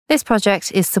This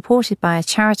project is supported by a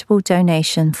charitable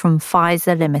donation from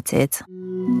Pfizer Limited.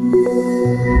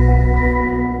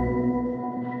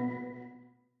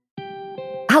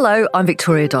 Hello, I'm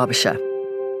Victoria Derbyshire.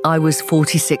 I was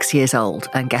 46 years old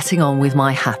and getting on with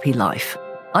my happy life.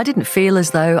 I didn't feel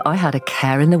as though I had a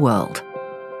care in the world.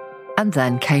 And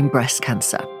then came breast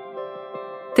cancer.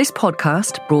 This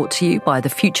podcast, brought to you by the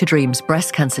Future Dreams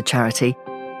Breast Cancer Charity,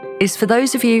 is for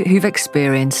those of you who've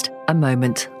experienced a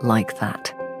moment like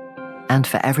that. And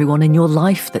for everyone in your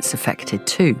life that's affected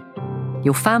too.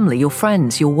 Your family, your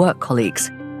friends, your work colleagues.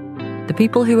 The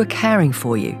people who are caring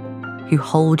for you, who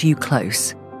hold you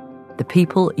close. The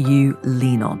people you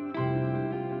lean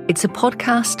on. It's a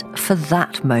podcast for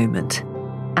that moment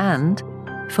and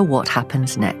for what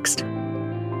happens next.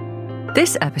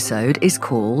 This episode is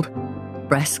called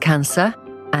Breast Cancer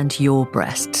and Your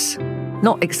Breasts.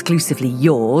 Not exclusively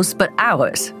yours, but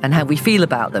ours, and how we feel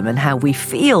about them and how we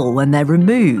feel when they're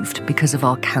removed because of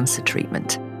our cancer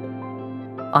treatment.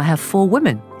 I have 4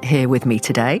 women here with me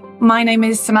today. My name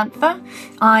is Samantha.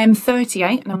 I'm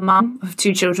 38 and a mum of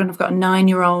 2 children. I've got a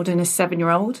 9-year-old and a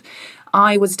 7-year-old.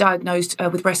 I was diagnosed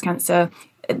with breast cancer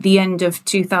at the end of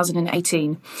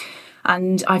 2018.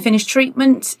 And I finished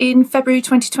treatment in February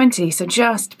 2020, so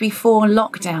just before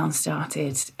lockdown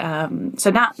started.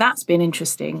 So that's been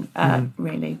interesting,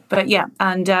 really. But yeah,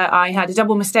 and I had a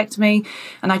double mastectomy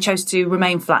and I chose to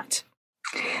remain flat.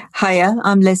 Hiya,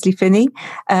 I'm Leslie Finney.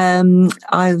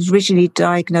 I was originally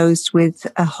diagnosed with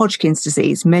Hodgkin's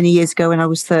disease many years ago when I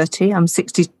was 30. I'm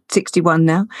 61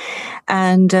 now.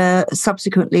 And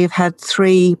subsequently have had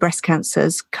 3 breast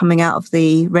cancers coming out of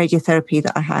the radiotherapy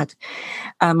that I had.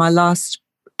 My last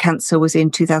cancer was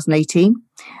in 2018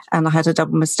 and I had a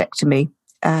double mastectomy.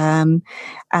 And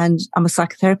I'm a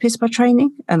psychotherapist by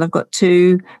training and I've got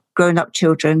 2 grown-up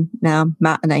children now,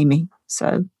 Matt and Amy.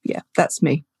 So yeah, that's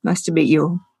me. Nice to meet you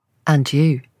all. And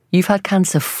you. You've had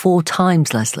cancer 4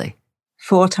 times, Leslie.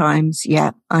 4 times,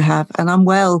 yeah, I have. And I'm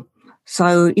well.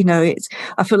 So,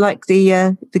 I feel like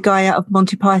the guy out of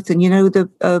Monty Python,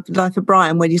 the Life of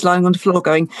Brian, when he's lying on the floor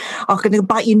going, I'm going to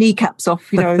bite your kneecaps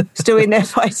off, still in there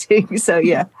fighting. So,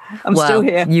 yeah, I'm still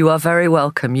here. You are very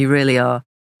welcome. You really are.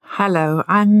 Hello,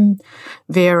 I'm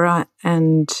Vera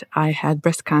and I had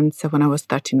breast cancer when I was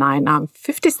 39. I'm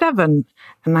 57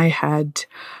 and I had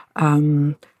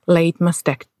late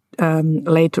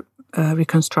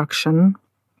reconstruction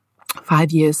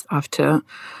 5 years after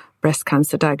breast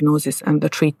cancer diagnosis and the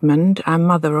treatment. I'm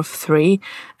mother of 3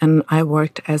 and I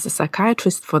worked as a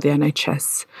psychiatrist for the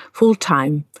NHS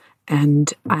full-time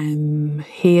and I'm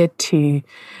here to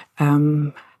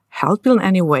help in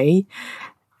any way.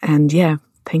 And yeah,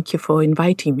 thank you for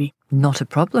inviting me. Not a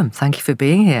problem. Thank you for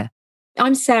being here.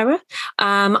 I'm Sarah.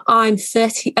 I'm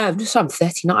 30. I'm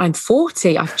 39. I'm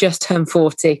 40. I've just turned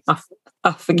 40.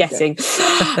 I'm forgetting.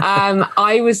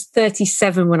 I was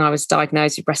 37 when I was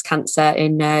diagnosed with breast cancer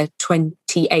in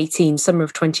 2018, summer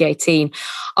of 2018.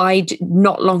 I'd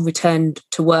not long returned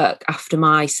to work after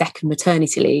my second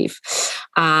maternity leave.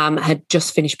 Had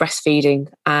just finished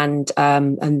breastfeeding, and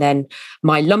then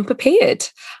my lump appeared.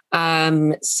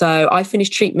 So I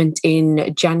finished treatment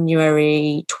in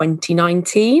January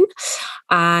 2019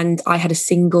 and I had a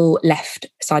single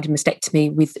left-sided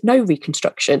mastectomy with no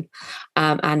reconstruction,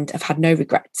 and I've had no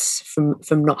regrets from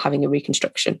not having a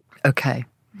reconstruction. Okay.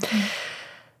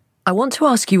 I want to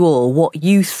ask you all what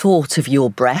you thought of your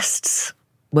breasts,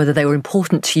 whether they were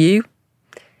important to you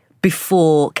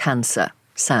before cancer.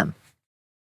 Sam?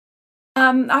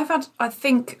 I've had, I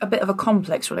think, a bit of a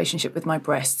complex relationship with my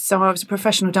breasts. So I was a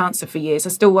professional dancer for years. I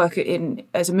still work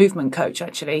as a movement coach,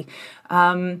 actually.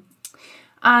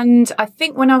 And I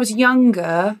think when I was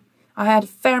younger, I had a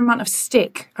fair amount of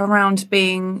stick around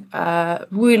being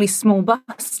really small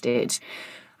busted.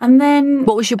 And then...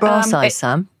 What was your bra size,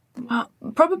 Sam? Well,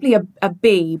 probably a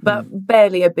B, but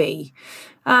barely a B.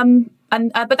 But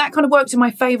that kind of worked in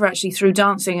my favour, actually, through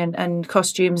dancing and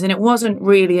costumes, and it wasn't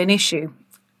really an issue.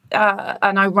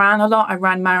 And I ran a lot. I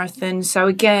ran marathons. So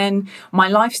again, my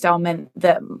lifestyle meant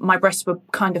that my breasts were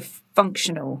kind of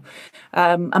functional.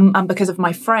 And because of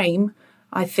my frame,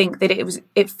 I think that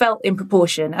it felt in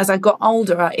proportion. As I got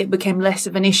older, it became less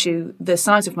of an issue, the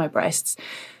size of my breasts.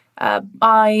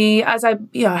 I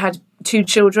had 2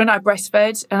 children, I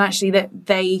breastfed, and actually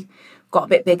they got a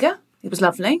bit bigger. It was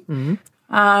lovely. Mm-hmm.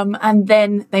 And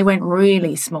then they went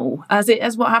really small, as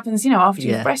what happens, after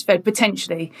you've breastfed,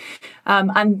 potentially.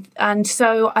 And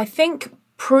so I think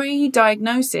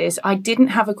pre-diagnosis, I didn't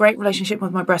have a great relationship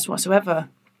with my breast whatsoever,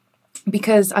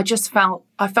 because I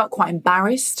felt quite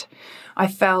embarrassed. I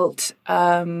felt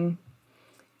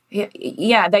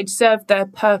Yeah, they'd served their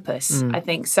purpose, I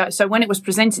think. So when it was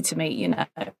presented to me,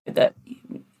 that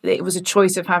it was a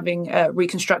choice of having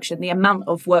reconstruction, the amount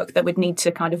of work that would need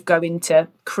to kind of go into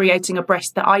creating a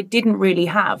breast that I didn't really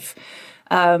have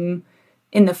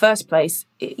in the first place,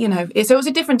 so it was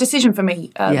a different decision for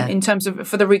me in terms of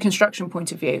for the reconstruction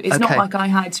point of view. It's not like I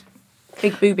had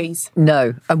big boobies.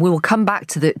 No, and we will come back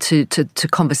to to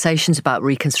conversations about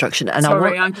reconstruction. And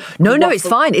No, it's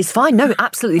fine. It's fine. No,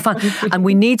 absolutely fine. And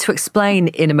we need to explain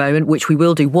in a moment, which we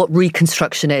will do, what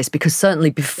reconstruction is, because certainly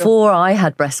before I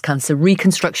had breast cancer,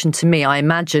 reconstruction to me, I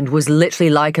imagined, was literally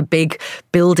like a big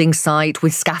building site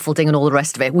with scaffolding and all the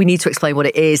rest of it. We need to explain what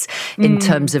it is in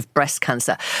terms of breast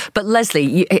cancer. But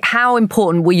Leslie, how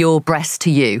important were your breasts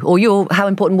to you, or how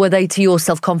important were they to your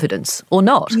self-confidence, or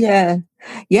not?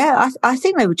 Yeah, I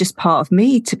think they were just part of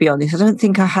me, to be honest. I don't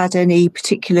think I had any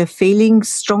particular feelings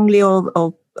strongly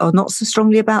or not so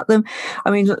strongly about them. I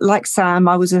mean, like Sam,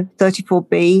 I was a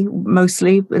 34B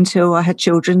mostly until I had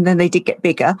children. Then they did get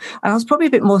bigger. And I was probably a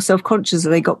bit more self-conscious as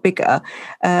they got bigger.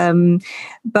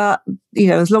 But,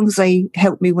 as long as they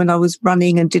helped me when I was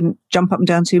running and didn't jump up and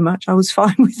down too much, I was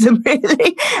fine with them,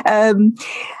 really.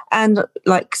 And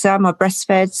like Sam, I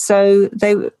breastfed. So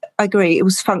I agree, it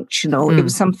was functional. It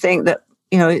was something that,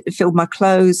 it filled my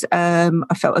clothes. I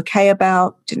felt okay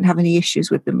about, didn't have any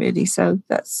issues with them really. So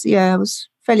I was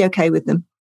fairly okay with them.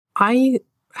 I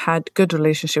had good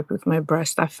relationship with my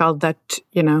breast. I felt that,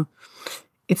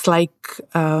 it's like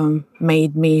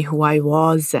made me who I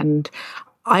was. And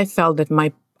I felt that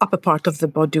my upper part of the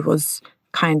body was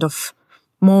kind of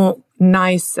more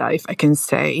nicer, if I can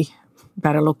say,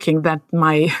 better looking than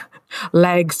my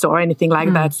legs or anything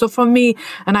like that. So for me,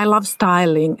 and I love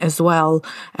styling as well,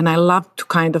 and I love to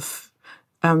kind of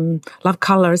love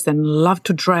colors and love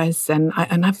to dress, and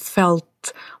I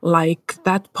felt like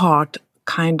that part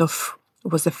kind of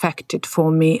was affected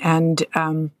for me, and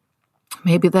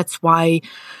maybe that's why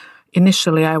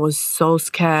initially I was so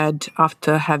scared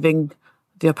after having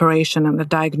the operation and the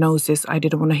diagnosis. I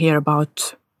didn't want to hear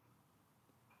about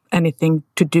anything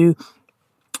to do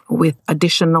with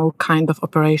additional kind of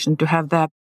operation to have that.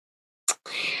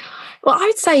 Well, I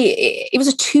would say it was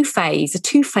a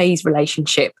two-phase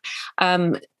relationship.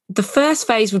 The first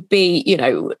phase would be,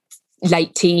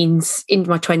 late teens, into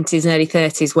my 20s and early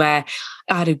 30s, where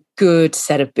I had a good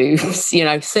set of boobs,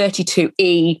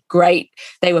 32E, great.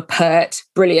 They were pert,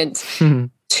 brilliant. Mm-hmm.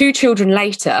 2 children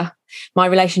later, my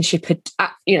relationship had,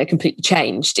 completely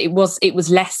changed. It was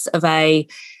less of an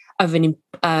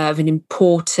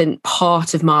important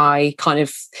part of my kind of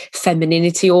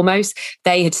femininity almost.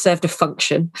 They had served a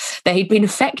function. They had been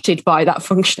affected by that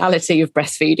functionality of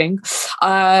breastfeeding.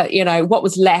 What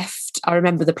was left, I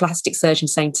remember the plastic surgeon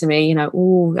saying to me,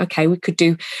 okay, we could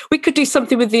do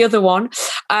something with the other one.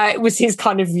 It was his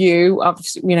kind of view of,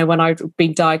 when I'd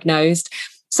been diagnosed.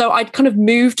 So I'd kind of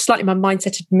moved slightly, my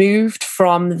mindset had moved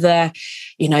from the,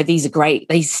 these are great,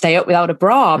 they stay up without a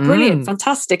bra, brilliant,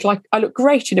 fantastic, like I look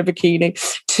great in a bikini,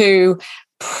 to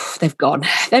they've gone.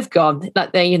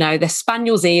 Like they're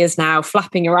spaniel's ears now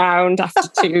flapping around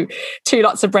after two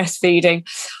lots of breastfeeding.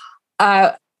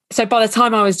 So by the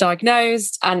time I was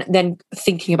diagnosed and then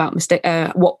thinking about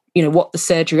what the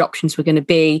surgery options were going to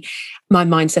be, my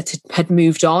mindset had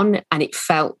moved on, and it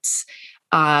felt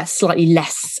slightly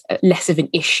less of an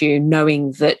issue,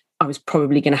 knowing that I was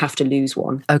probably going to have to lose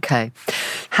one. Okay.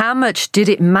 How much did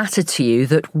it matter to you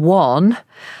that one,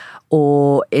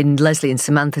 or in Leslie and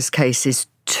Samantha's cases,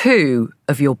 2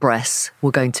 of your breasts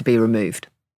were going to be removed?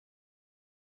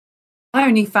 I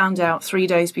only found out 3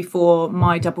 days before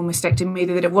my double mastectomy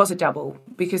that it was a double,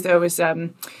 because there was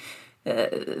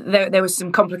there was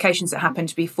some complications that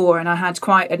happened before, and I had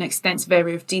quite an extensive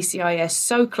area of DCIS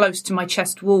so close to my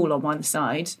chest wall on one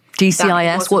side.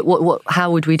 DCIS? What? How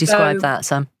would we describe that,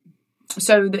 Sam?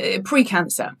 So the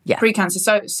pre-cancer. Yeah. Pre-cancer.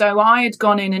 So I had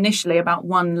gone in initially about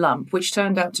 1 lump, which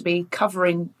turned out to be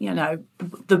covering,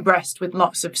 the breast with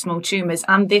lots of small tumours,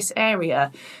 and this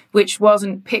area, which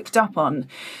wasn't picked up on.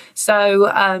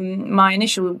 So my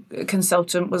initial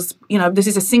consultant was, this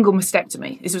is a single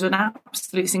mastectomy. This was an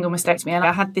absolute single mastectomy. And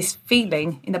I had this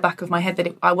feeling in the back of my head that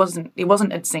it wasn't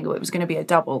a single, it was going to be a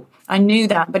double. I knew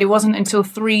that, but it wasn't until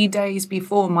 3 days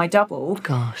before my double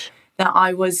that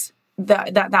I was...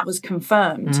 That was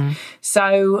confirmed.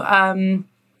 So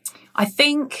I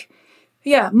think,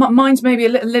 mine's maybe a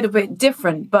little bit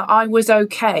different, but I was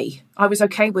okay. I was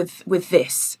okay with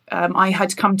this. I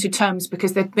had come to terms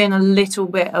because there'd been a little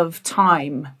bit of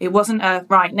time. It wasn't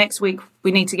right, next week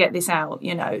we need to get this out.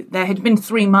 There had been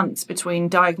 3 months between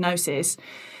diagnosis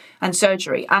and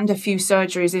surgery, and a few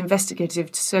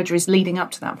investigative surgeries leading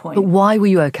up to that point. But why were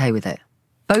you okay with it?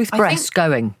 Both breasts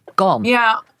going? gone.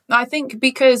 Yeah. I think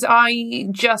because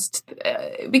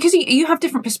because you have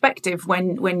different perspective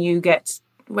when you're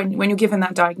given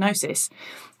that diagnosis.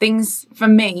 Things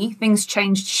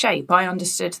changed shape. I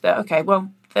understood that, okay, well,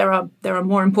 there are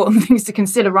more important things to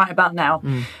consider right about now.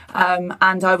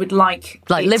 And I would like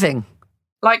living.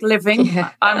 Like living, and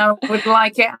I would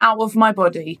like it out of my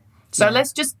body. So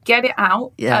let's just get it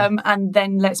out, and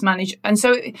then let's manage. And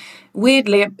so,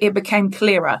 weirdly, it became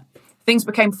clearer. Things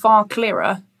became far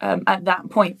clearer at that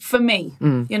point for me.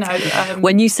 You know,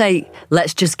 when you say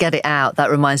 "let's just get it out,"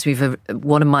 that reminds me of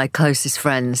one of my closest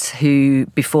friends who,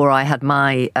 before I had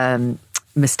my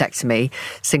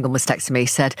single mastectomy,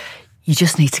 said, "You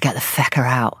just need to get the fecker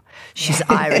out." She's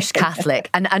Irish Catholic,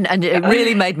 and it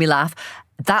really made me laugh.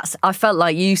 I felt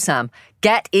like you, Sam.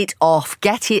 Get it off,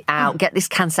 get it out, get this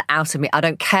cancer out of me. I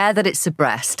don't care that it's a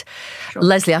breast. Sure.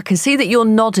 Leslie, I can see that you're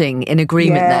nodding in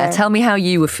agreement there. Tell me how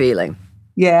you were feeling.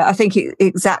 Yeah, I think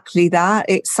exactly that.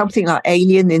 It's something like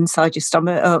alien inside your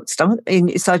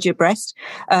inside your breast.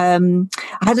 I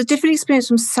had a different experience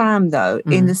from Sam, though,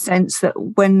 in the sense that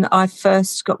when I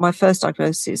first got my first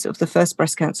diagnosis of the first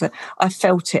breast cancer, I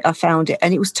felt it, I found it,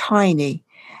 and it was tiny.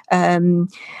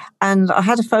 And I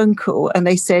had a phone call and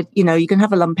they said, you know, you can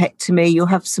have a lumpectomy, you'll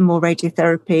have some more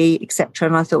radiotherapy, etc.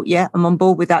 And I thought, yeah, I'm on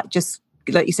board with that. Just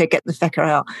like you said, get the fecker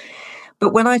out.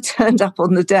 But when I turned up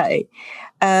on the day,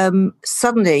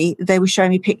 suddenly they were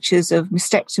showing me pictures of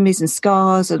mastectomies and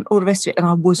scars and all the rest of it. And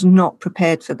I was not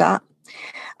prepared for that.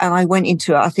 And I went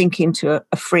into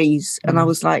a freeze. And I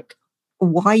was like,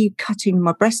 why are you cutting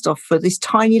my breast off for this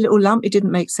tiny little lump? It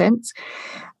didn't make sense.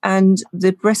 And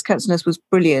the breast cancer nurse was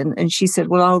brilliant. And she said,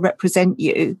 well, I'll represent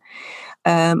you.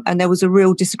 And there was a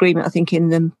real disagreement, I think, in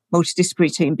the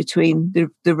multidisciplinary team between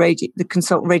the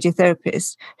consultant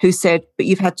radiotherapist who said, but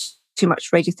you've had too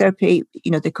much radiotherapy, you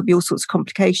know, there could be all sorts of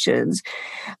complications.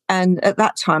 And at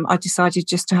that time, I decided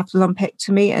just to have the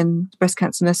lumpectomy, and the breast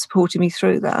cancer nurse supported me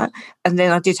through that. And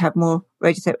then I did have more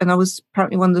radiotherapy. And I was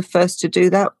apparently one of the first to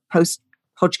do that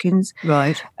post-Hodgkin's.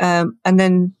 Right. And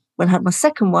then when I had my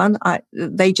second one,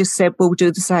 they just said, well, we'll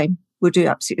do the same. We'll do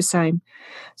absolutely the same.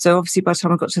 So obviously by the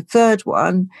time I got to the third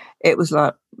one, it was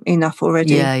like, enough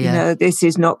already. Yeah. You know, this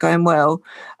is not going well.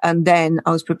 And then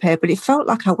I was prepared, but it felt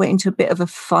like I went into a bit of a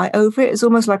fight over it. It's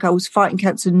almost like I was fighting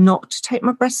cancer not to take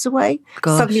my breasts away.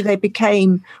 Gosh. Suddenly they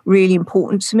became really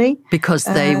important to me. Because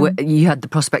you had the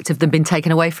prospect of them being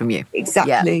taken away from you.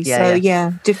 Exactly.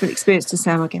 Yeah. Different experience to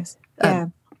Sam, I guess. Yeah.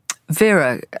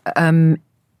 Vera,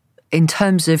 in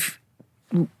terms of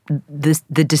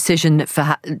the decision to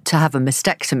have a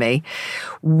mastectomy,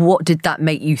 what did that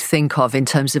make you think of in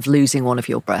terms of losing one of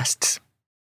your breasts?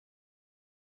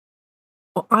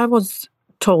 Well, I was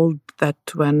told that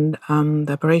when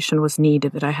the operation was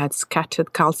needed, that I had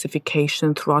scattered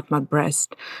calcification throughout my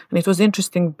breast. And it was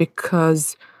interesting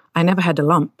because I never had a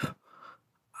lump.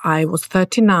 I was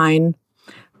 39,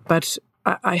 but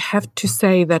I have to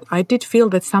say that I did feel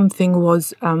that something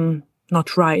was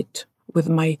not right with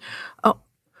my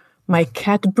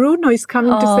cat Bruno is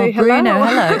coming to say hello. Bruno,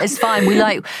 hello. It's fine. We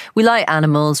like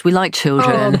animals. We like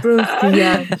children. Oh, Bruce,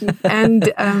 yeah.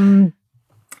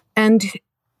 And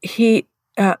he,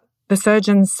 the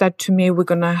surgeon said to me, "We're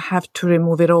gonna have to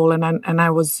remove it all." And I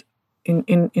was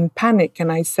in panic,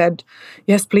 and I said,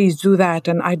 "Yes, please do that."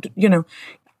 And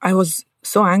I was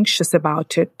so anxious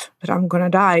about it that I'm gonna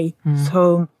die.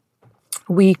 So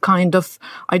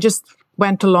I just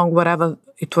went along whatever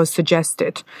it was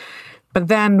suggested. But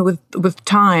then with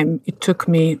time, it took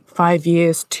me 5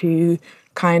 years to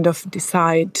kind of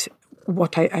decide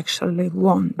what I actually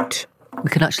want. We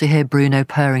can actually hear Bruno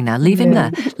purring now. Leave him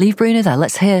there. Leave Bruno there.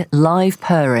 Let's hear live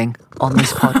purring on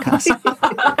this podcast.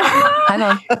 Hang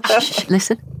on. Shh,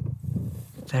 listen.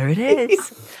 There it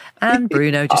is. And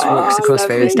Bruno just walks across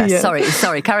Vera's desk. Yeah.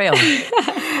 Sorry, carry on.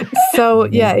 So,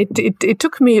 yeah, it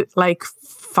took me like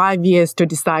 5 years to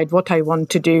decide what I want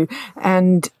to do.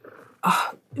 And,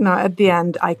 at the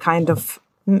end, I kind of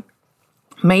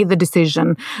made the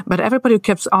decision. But everybody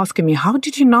kept asking me, how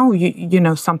did you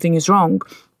know, something is wrong?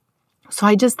 So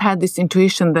I just had this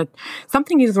intuition that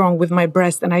something is wrong with my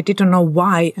breast, and I didn't know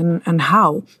why and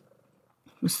how.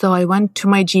 So I went to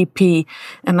my GP,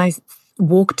 and I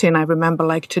walked in. I remember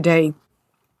like today,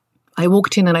 I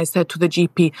walked in and I said to the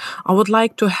GP, "I would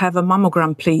like to have a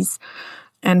mammogram, please."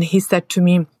 And he said to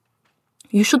me,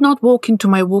 "You should not walk into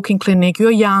my walk-in clinic.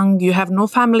 You're young, you have no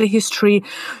family history,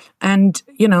 and,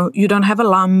 you don't have a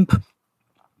lump.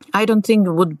 I don't think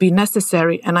it would be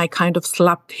necessary." And I kind of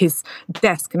slapped his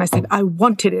desk and I said, "I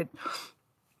wanted it,"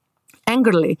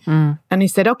 angrily. And he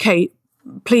said, "Okay,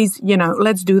 please,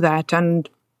 let's do that." And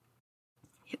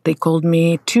they called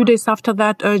me 2 days after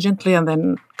that urgently, and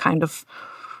then kind of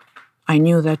I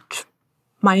knew that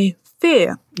my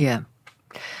fear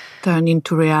turned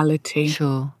into reality.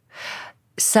 Sure.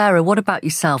 Sarah, what about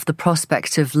yourself? The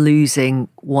prospect of losing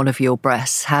one of your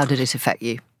breasts, how did it affect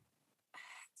you?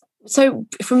 So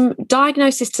from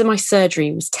diagnosis to my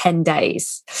surgery was 10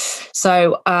 days.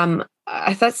 So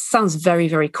that sounds very,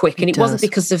 very quick. And it wasn't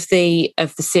because of the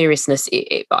seriousness.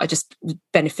 I just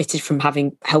benefited from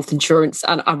having health insurance,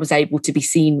 and I was able to be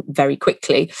seen very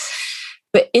quickly.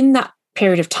 But in that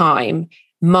period of time,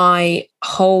 my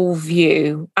whole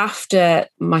view, after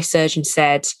my surgeon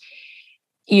said,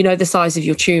 you know, the size of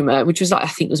your tumour, which was I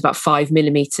think it was about 5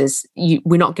 millimeters,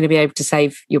 we're not going to be able to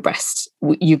save your breast.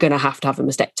 You're going to have a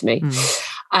mastectomy.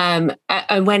 And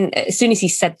as soon as he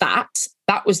said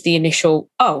that was the initial,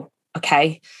 oh,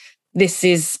 okay, this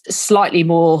is slightly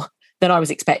more than I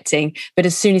was expecting. But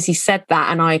as soon as he said that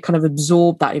and I kind of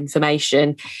absorbed that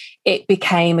information, it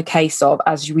became a case of,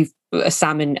 as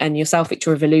Sam and yourself,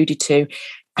 Victoria, have alluded to,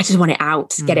 I just want it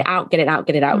out, get it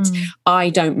out. I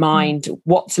don't mind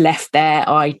what's left there.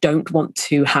 I don't want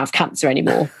to have cancer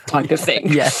anymore, type of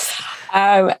thing. Yes.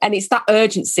 And it's that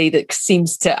urgency that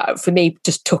seems to, for me,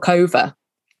 just took over.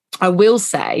 I will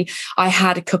say I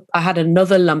had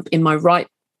another lump in my right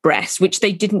breast, which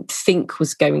they didn't think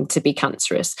was going to be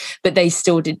cancerous, but they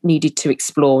still needed to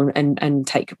explore and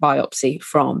take a biopsy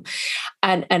from.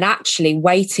 And actually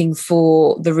waiting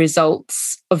for the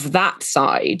results of that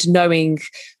side, knowing,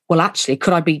 well, actually,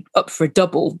 could I be up for a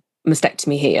double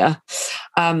mastectomy here?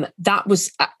 That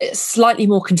was slightly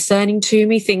more concerning to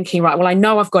me, thinking, right, well, I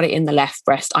know I've got it in the left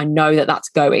breast. I know that that's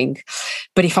going,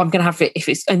 but if I'm going to have it, if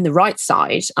it's in the right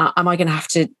side, am I going to have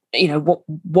to, you know,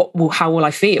 how will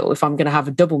I feel if I'm going to have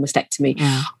a double mastectomy?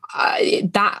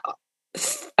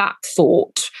 That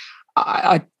thought,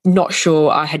 I'm not sure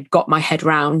I had got my head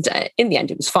round. In the end,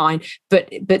 it was fine, but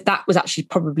that was actually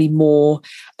probably more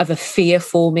of a fear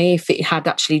for me if it had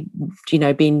actually, you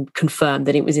know, been confirmed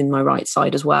that it was in my right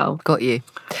side as well. Got you.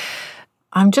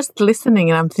 I'm just listening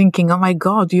and I'm thinking, oh my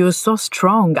God, you're so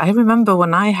strong. I remember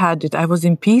when I had it, I was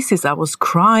in pieces. I was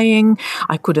crying.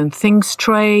 I couldn't think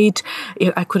straight.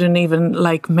 I couldn't even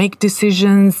make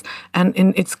decisions. And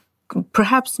it's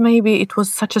perhaps maybe it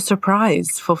was such a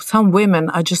surprise for some women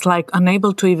are just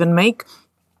unable to even make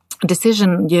a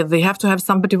decision. Yeah, they have to have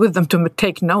somebody with them to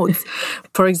take notes.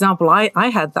 For example, I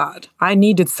had that. I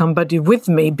needed somebody with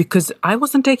me because I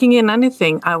wasn't taking in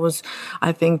anything.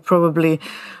 I think probably,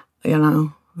 you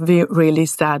know, really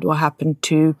sad what happened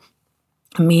to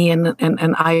me, and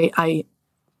I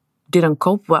didn't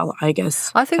cope well, I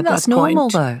guess. I think that's normal,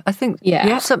 though. I think, you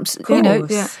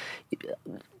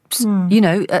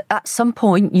know, at some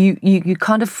point you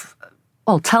kind of,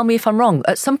 well, tell me if I'm wrong.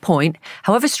 At some point,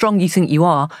 however strong you think you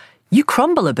are, you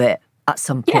crumble a bit at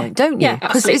some point, don't you? Yeah,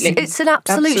 absolutely. Because it's an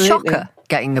absolute shocker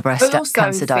getting the breast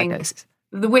cancer diagnosis.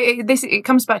 It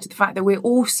comes back to the fact that we're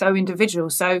all so individual.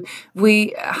 So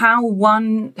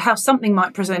how something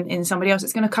might present in somebody else,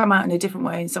 it's going to come out in a different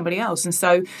way in somebody else. And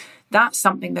so that's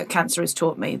something that cancer has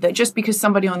taught me, that just because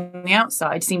somebody on the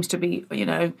outside seems to be, you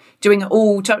know, doing it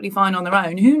all totally fine on their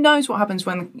own, who knows what happens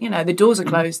when, you know, the doors are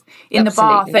closed in the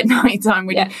bath at night time,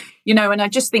 you know, and I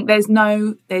just think there's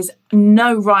no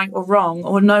right or wrong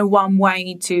or no one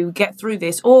way to get through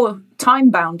this, or time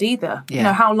bound either. You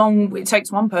know, how long it takes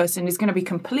one person is going to be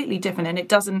completely different, and it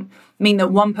doesn't mean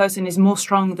that one person is more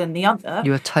strong than the other.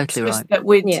 You are totally right. That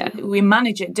we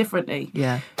manage it differently.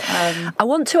 Yeah. I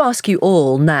want to ask you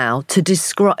all now to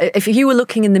describe, if you were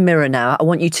looking in the mirror now, I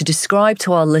want you to describe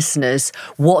to our listeners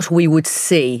what we would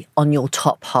see on your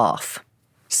top half.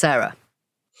 Sarah.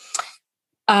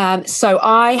 So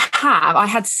I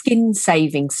had skin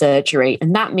saving surgery,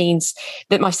 and that means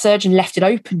that my surgeon left it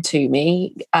open to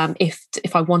me.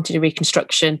 If I wanted a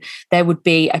reconstruction, there would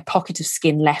be a pocket of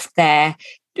skin left there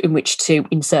in which to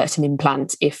insert an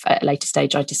implant if at a later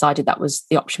stage I decided that was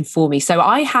the option for me. So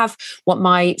I have what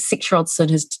my 6-year-old son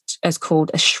has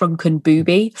called a shrunken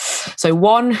boobie. So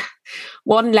one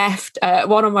left,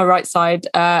 one on my right side,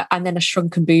 and then a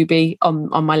shrunken boobie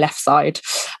on my left side,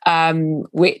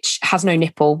 which has no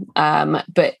nipple.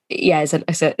 But yeah,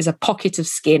 is a pocket of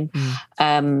skin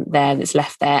there that's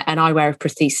left there, and I wear a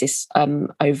prosthesis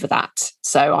over that,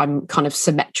 so I'm kind of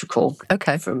symmetrical.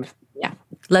 Okay.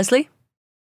 Leslie.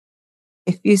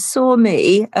 If you saw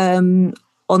me on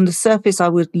the surface, I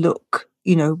would look,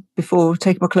 you know, before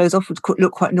taking my clothes off, would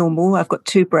look quite normal. I've got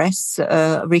 2 breasts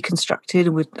reconstructed,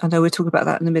 and I know we'll talk about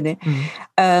that in a minute.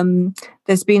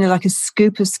 There's been a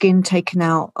scoop of skin taken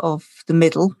out of the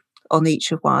middle on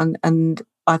each of one, and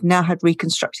I've now had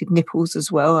reconstructed nipples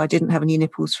as well. I didn't have any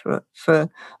nipples for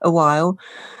a while.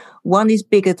 One is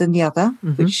bigger than the other,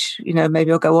 which,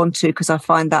 maybe I'll go on to because I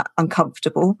find that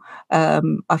uncomfortable.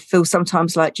 I feel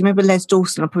sometimes like, do you remember Les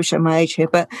Dawson? I'm probably showing my age here,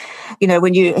 but,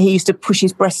 when he used to push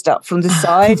his breast up from the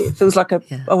side, it feels like I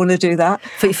want to do that.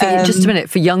 For just a minute,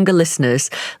 for younger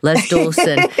listeners, Les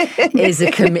Dawson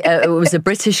was a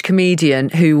British comedian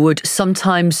who would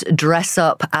sometimes dress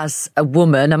up as a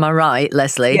woman. Am I right,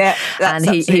 Leslie? Yeah, and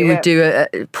he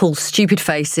would pull stupid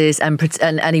faces and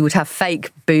he would have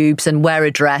fake boobs and wear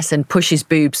a dress and push his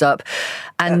boobs up.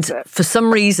 And for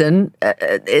some reason,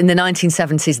 in the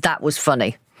 1970s, that was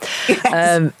funny.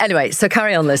 Yes. Anyway, so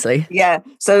carry on, Leslie. Yeah.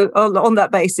 So on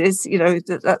that basis,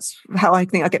 that's how I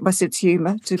think I get my sense of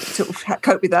humour to sort of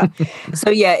cope with that. So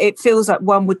yeah, it feels like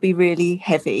one would be really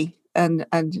heavy and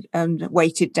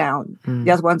weighted down.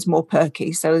 The other one's more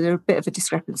perky. So there's a bit of a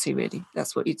discrepancy, really.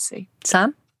 That's what you'd see.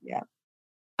 Sam? Yeah.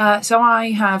 So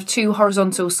I have 2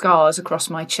 horizontal scars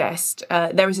across my chest.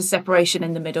 There is a separation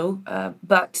in the middle,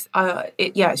 but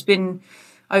it's been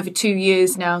over 2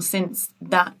 years now since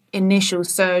that initial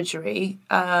surgery,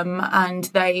 and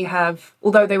they have,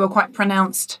 although they were quite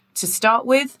pronounced to start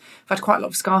with, I've had quite a lot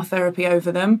of scar therapy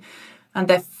over them, and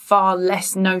they're far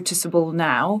less noticeable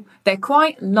now. They're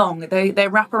quite long. They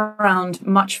wrap around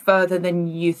much further than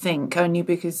you think, only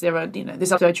because there's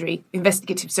surgery,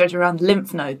 investigative surgery around the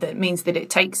lymph node that means that it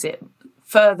takes it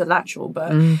further lateral,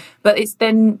 but it's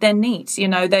they're neat.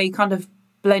 They kind of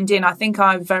blend in. I think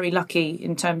I'm very lucky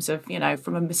in terms of,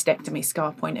 from a mastectomy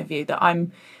scar point of view, that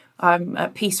I'm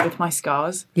at peace with my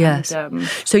scars. Yes. And,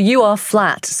 so you are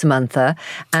flat, Samantha.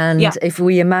 And if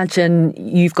we imagine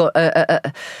you've got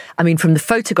from the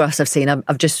photographs I've seen,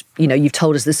 I've just, you've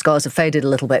told us the scars have faded a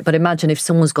little bit, but imagine if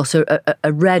someone's got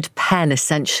a red pen,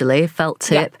 essentially, a felt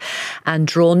tip, and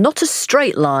drawn not a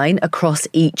straight line across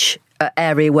each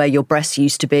area where your breast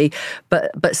used to be,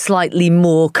 but slightly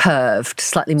more curved,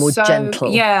 slightly more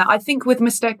gentle. Yeah, I think with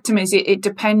mastectomies, it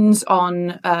depends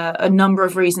on a number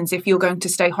of reasons. If you're going to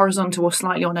stay horizontal or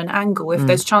slightly on an angle, if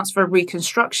there's chance for a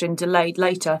reconstruction delayed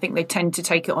later, I think they tend to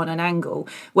take it on an angle.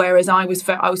 Whereas I was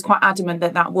quite adamant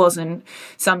that wasn't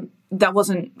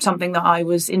something that I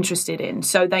was interested in.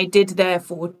 So they did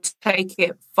therefore take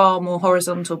it far more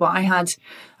horizontal. But I had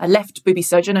a left boobie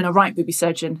surgeon and a right boobie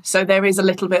surgeon. So there is a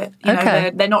little bit,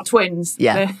 they're not twins.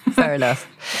 Yeah, fair enough.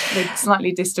 They're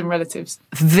slightly distant relatives.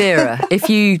 Vera, if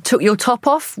you took your top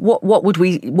off, what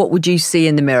would you see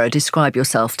in the mirror? Describe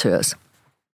yourself to us.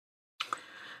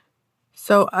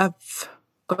 So I've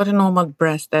got a normal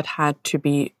breast that had to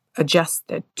be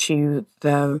adjusted to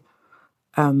the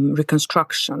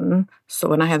reconstruction. So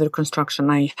when I had the reconstruction,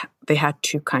 they had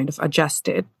to kind of adjust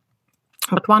it.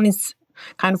 But one is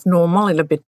kind of normal, a little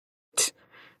bit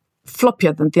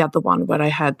floppier than the other one where I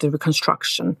had the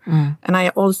reconstruction. And I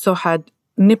also had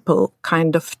nipple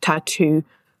kind of tattoo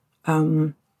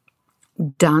done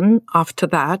after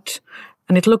that.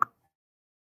 And it looked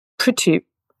pretty,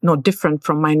 not different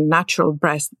from my natural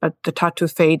breast, but the tattoo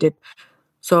faded.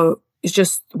 So it's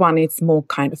just one, it's more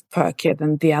kind of perkier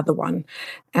than the other one.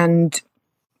 And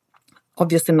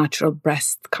obviously natural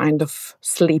breast kind of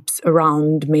sleeps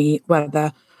around me, where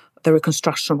the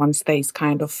reconstruction one stays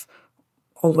kind of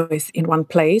always in one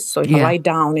place. So if I lie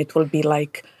down, it will be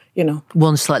like,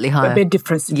 one slightly higher. A bit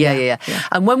different. Yeah.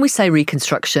 And when we say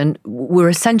reconstruction, we're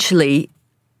essentially,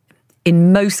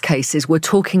 in most cases, we're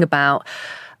talking about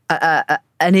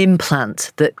an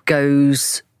implant that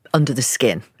goes under the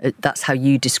skin. That's how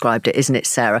you described it, isn't it,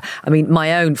 Sarah? I mean,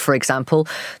 my own, for example,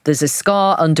 there's a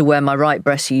scar under where my right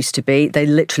breast used to be. They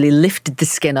literally lifted the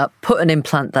skin up, put an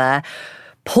implant there,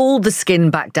 pulled the skin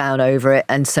back down over it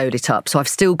and sewed it up. So I've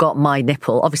still got my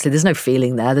nipple. Obviously, there's no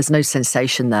feeling there. There's no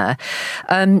sensation there.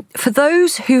 For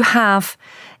those who have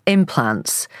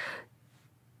implants,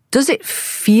 does it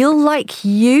feel like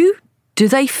you? Do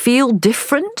they feel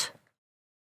different?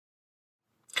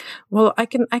 Well, I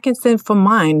can say for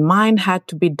mine. Mine had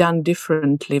to be done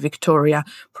differently, Victoria.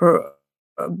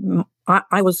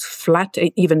 I was flat,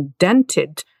 even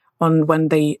dented on when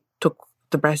they took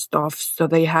the breast off. So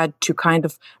they had to kind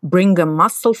of bring a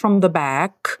muscle from the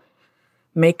back,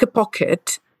 make a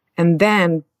pocket, and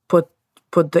then put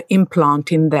the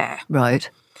implant in there. Right.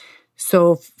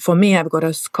 So for me, I've got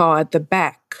a scar at the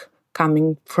back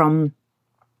coming from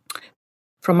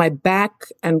my back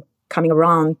and coming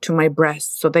around to my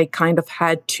breast. So they kind of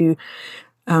had to,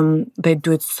 they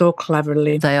do it so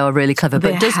cleverly. They are really clever.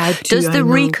 But does the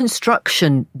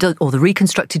reconstruction, or the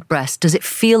reconstructed breast, does it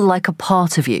feel like a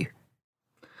part of you?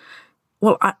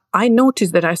 Well, I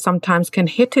notice that I sometimes can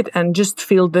hit it and just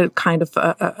feel the kind of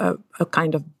a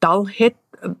kind of dull hit.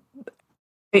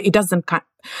 It doesn't.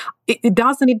 It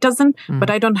does and it doesn't. But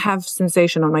I don't have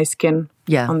sensation on my skin.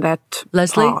 Yeah. On that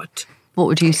Leslie, part. what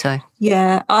would you say?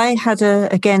 Yeah, I had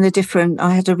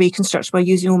I had a reconstruction by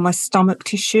using all my stomach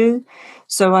tissue.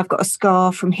 So I've got a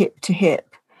scar from hip to hip.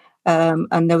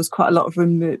 And there was quite a lot of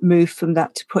removed from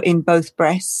that to put in both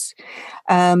breasts.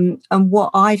 And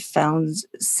what I've found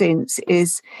since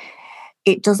is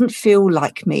it doesn't feel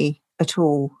like me at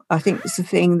all. I think it's the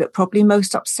thing that probably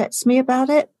most upsets me about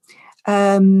it.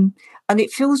 And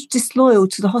it feels disloyal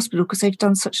to the hospital because they've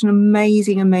done such an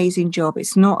amazing, amazing job.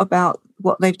 It's not about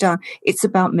what they've done. It's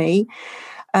about me.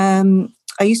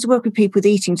 I used to work with people with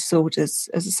eating disorders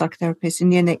as a psychotherapist in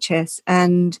the NHS.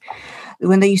 And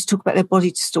when they used to talk about their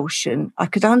body distortion, I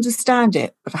could understand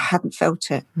it, but I hadn't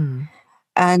felt it.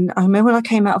 And I remember when I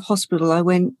came out of hospital, I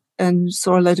went and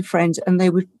saw a load of friends and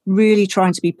they were really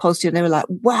trying to be positive. And they were like,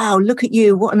 wow, look at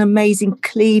you. What an amazing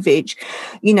cleavage.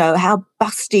 You know, how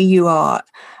busty you are.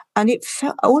 And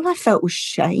all I felt was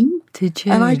shame. Did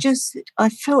you? And I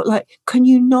felt like, can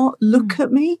you not look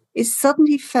at me? It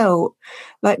suddenly felt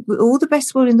like with all the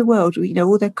best will in the world, you know,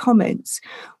 all their comments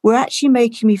were actually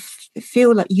making me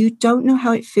feel like you don't know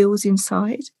how it feels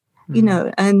inside, you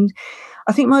know. And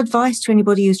I think my advice to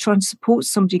anybody who's trying to support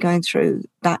somebody going through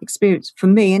that experience, for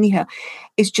me anyhow,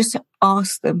 is just to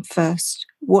ask them first,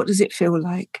 what does it feel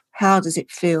like? How does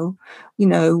it feel? You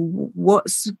know,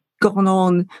 what's gone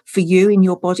on for you in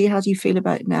your body? How do you feel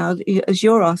about it now? As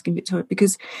you're asking, Victoria,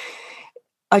 because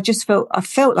I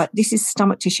felt like this is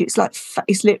stomach tissue.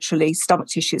 It's literally stomach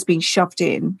tissue. It's been shoved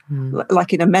in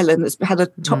like in a melon that's had a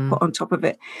top put on top of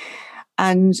it,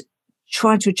 and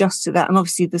trying to adjust to that. And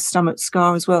obviously the stomach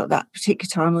scar as well at that particular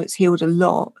time where it's healed a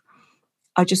lot.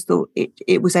 I just thought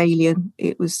it was alien.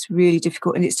 It was really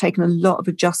difficult, and it's taken a lot of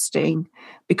adjusting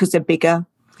because they're bigger.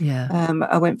 Yeah.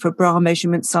 I went for a bra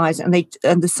measurement size and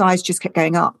the size just kept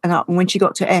going up and up. And when she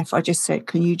got to F, I just said,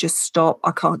 can you just stop?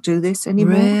 I can't do this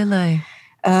anymore. Really?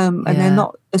 And they're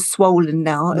not as swollen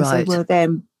now as they were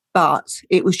then, but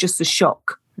it was just a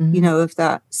shock, you know, of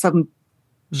that sudden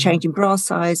change in bra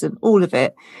size and all of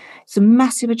it. It's a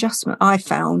massive adjustment I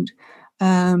found.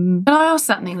 Can I ask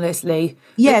something, Leslie?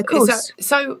 Yeah, of course.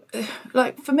 So,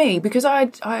 like for me, because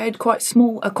I had quite a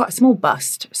small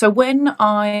bust. So when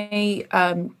I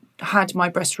had my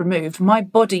breast removed, my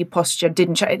body posture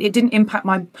didn't change. It didn't impact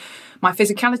my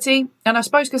physicality, and I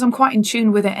suppose because I'm quite in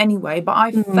tune with it anyway. But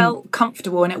I felt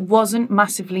comfortable, and it wasn't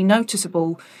massively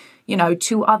noticeable, you know,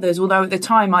 to others. Although at the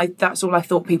time, that's all I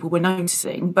thought people were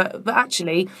noticing. But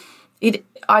actually,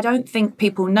 I don't think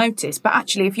people notice, but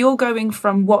actually if you're going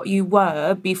from what you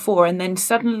were before and then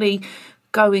suddenly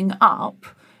going up,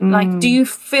 like, do you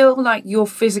feel like your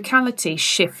physicality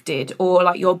shifted or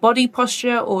like your body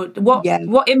posture or what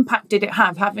impact did it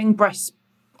have having breasts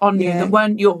on you that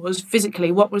weren't yours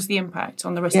physically? What was the impact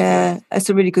on the rest of you? Yeah, that's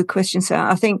a really good question,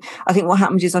 Sarah. I think what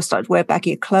happened is I started to wear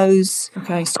baggy clothes.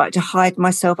 Okay. I started to hide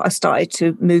myself. I started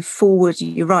to move forward.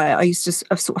 You're right. I used to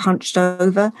have sort of hunched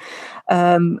over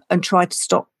and tried to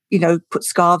stop, you know, put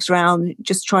scarves around,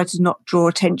 just tried to not draw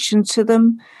attention to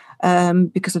them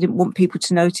because I didn't want people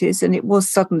to notice. And it was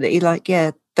suddenly like,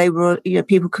 they were, you know,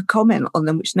 people could comment on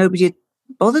them, which nobody had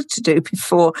bothered to do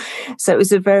before. So it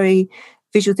was a very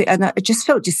visual thing, and I just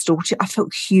felt distorted. I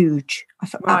felt huge. I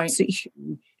felt absolutely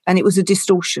huge, and it was a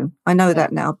distortion. I know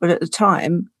that now, but at the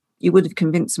time, you would have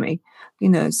convinced me, you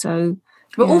know. So,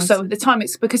 but also at the time,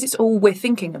 it's because it's all we're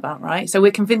thinking about, right? So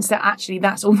we're convinced that actually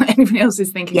that's all that anybody else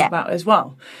is thinking about as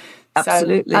well.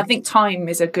 Absolutely. So I think time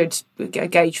is a good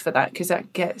gauge for that because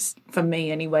that gets, for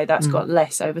me anyway, that's got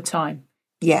less over time.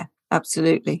 Yeah,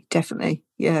 absolutely, definitely.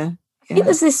 Yeah. I think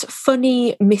there's this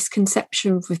funny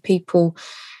misconception with people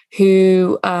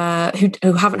who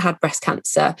haven't had breast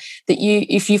cancer that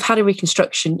if you've had a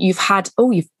reconstruction, but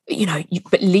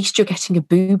at least you're getting a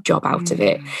boob job out of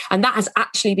it. And that has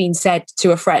actually been said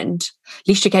to a friend, at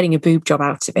least you're getting a boob job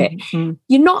out of it.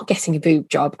 You're not getting a boob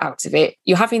job out of it.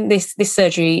 You're having this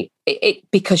surgery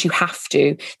because you have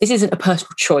to. This isn't a personal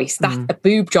choice. That a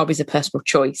boob job is a personal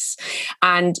choice,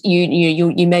 and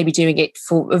you may be doing it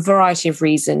for a variety of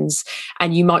reasons,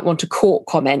 and you might want to court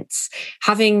comments.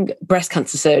 Having breast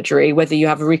cancer surgery, whether you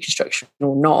have a reconstruction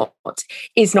or not,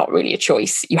 is not really a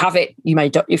choice. You have it. You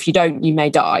may if you don't, you may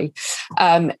die,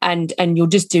 and you're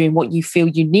just doing what you feel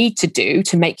you need to do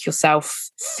to make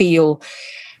yourself feel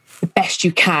the best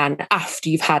you can after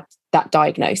you've had that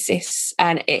diagnosis.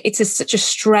 And I find it such a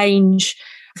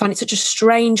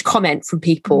strange comment from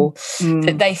people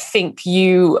that they think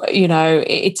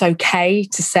it's okay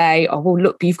to say, oh, well,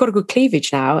 look, you've got a good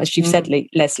cleavage now, as you've said,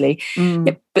 Leslie.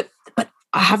 Yeah, but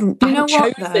I haven't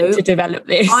chosen to develop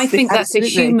this. I think that's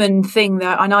Absolutely. a human thing,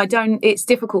 though, and it's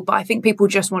difficult, but I think people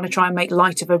just want to try and make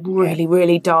light of a really,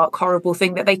 really dark, horrible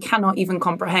thing that they cannot even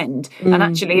comprehend. And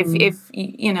actually, if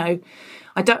you know,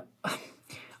 I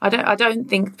don't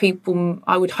think people.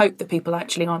 I would hope that people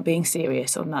actually aren't being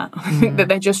serious on that. I think that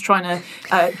they're just trying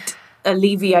to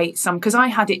alleviate some, because I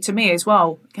had it to me as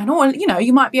well. Going, oh, you know,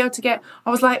 you might be able to get.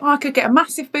 I was like, I could get a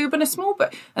massive boob and a small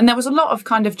boob, and there was a lot of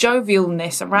kind of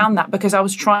jovialness around that because I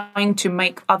was trying to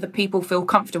make other people feel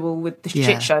comfortable with the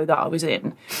shit show that I was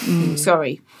in.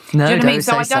 Sorry, No, do you know what I mean?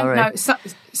 So don't I say don't sorry.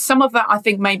 know. Some of that I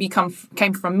think maybe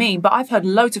came from me, but I've heard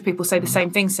loads of people say the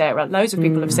same thing, Sarah. Loads of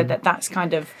people have said that that's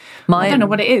kind of. I don't know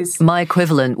what it is. My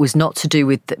equivalent was not to do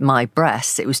with my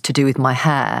breasts, it was to do with my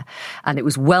hair. And it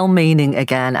was well-meaning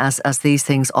again, as these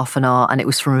things often are. And it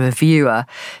was from a viewer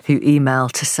who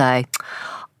emailed to say,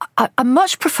 I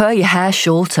much prefer your hair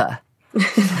shorter.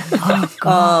 Oh,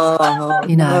 God.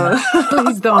 You know.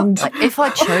 Please don't. Like, if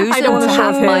I'd chosen don't to wanna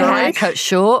have have my hair. hair cut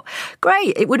short,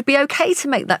 great. It would be okay to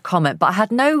make that comment, but I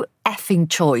had no effing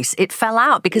choice. It fell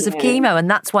out because of chemo, and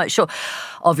that's why it's short.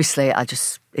 Obviously, I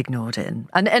just ignored it.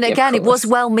 And again, it was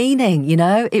well-meaning, you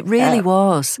know? It really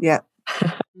was. Yeah.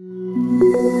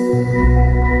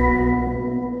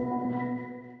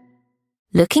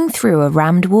 Looking through a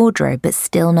rammed wardrobe but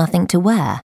still nothing to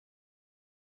wear?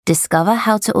 Discover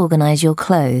how to organise your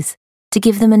clothes to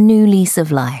give them a new lease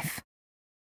of life.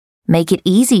 Make it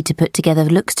easy to put together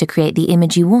looks to create the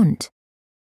image you want.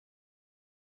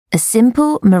 A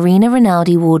simple Marina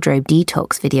Rinaldi wardrobe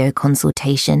detox video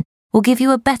consultation will give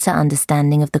you a better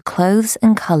understanding of the clothes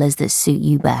and colours that suit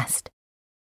you best.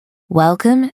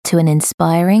 Welcome to an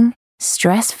inspiring,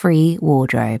 stress-free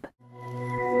wardrobe.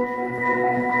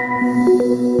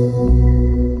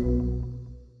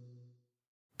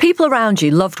 People around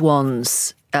you, loved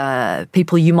ones,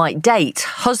 people you might date,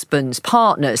 husbands,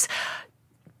 partners,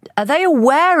 are they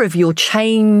aware of your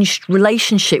changed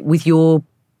relationship with your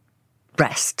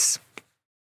breasts?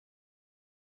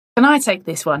 Can I take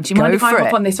this one? Do you mind if I for hop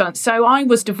it. on this one? So I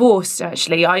was divorced,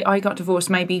 actually. I got divorced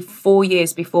maybe 4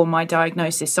 years before my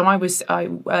diagnosis. So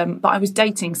but I was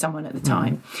dating someone at the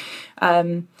time.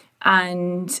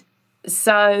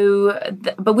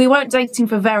 But we weren't dating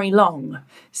for very long.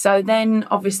 So then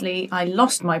obviously I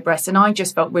lost my breast and I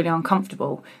just felt really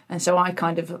uncomfortable. And so I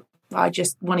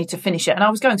just wanted to finish it. And I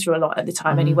was going through a lot at the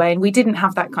time anyway. And we didn't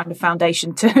have that kind of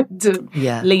foundation to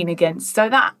lean against. So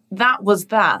that was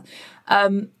that.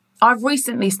 I've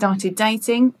recently started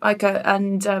dating,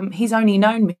 and he's only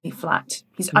known me flat.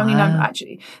 He's only known,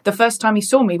 actually, the first time he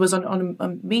saw me was on a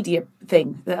media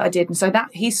thing that I did. And so that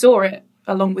he saw it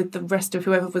along with the rest of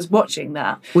whoever was watching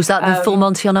that. Was that the Full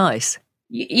Monty on Ice?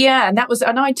 Yeah,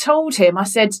 and I told him, I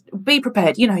said, be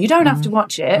prepared, you know, you don't have to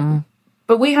watch it.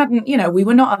 But we hadn't, you know, we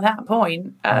were not at that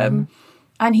point. And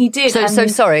he did. So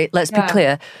sorry, let's be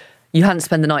clear. You hadn't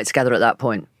spent the night together at that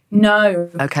point? No.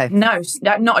 Okay. No,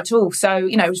 not at all. So,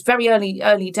 you know, it was very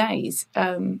early days.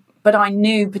 But I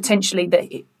knew potentially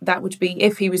that would be,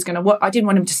 if he was going to, I didn't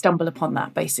want him to stumble upon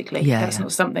that, basically. That's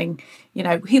not something, you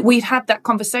know, we'd had that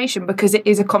conversation because it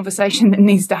is a conversation that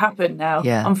needs to happen now.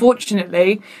 Yeah.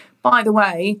 Unfortunately, by the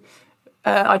way,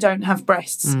 I don't have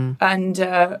breasts. And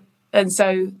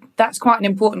so that's quite an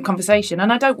important conversation.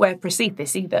 And I don't wear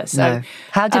prosthesis either. So No.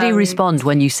 How did he respond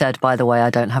when you said, by the way, I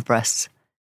don't have breasts?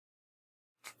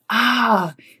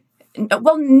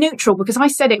 Well, neutral, because I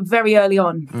said it very early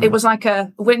on. It was like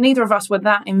neither of us were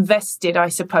that invested, I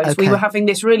suppose. Okay. We were having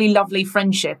this really lovely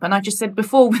friendship. And I just said,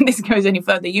 before when this goes any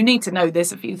further, you need to know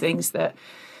there's a few things that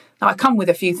I come with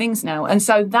a few things now. And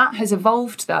so that has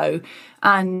evolved, though,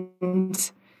 and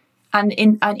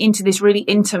into this really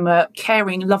intimate,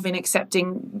 caring, loving,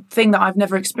 accepting thing that I've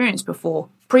never experienced before.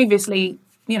 Previously,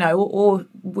 you know, or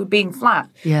being flat.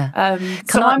 Yeah.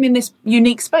 I'm in this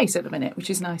unique space at the minute, which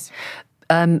is nice.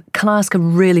 Can I ask a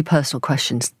really personal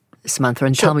question, Samantha,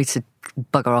 and Sure. tell me to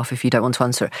bugger off if you don't want to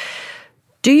answer it?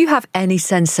 Do you have any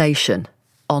sensation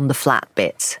on the flat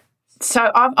bits?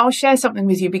 So I'll share something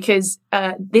with you because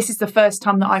this is the first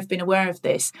time that I've been aware of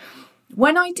this.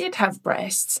 When I did have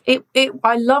breasts,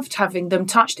 I loved having them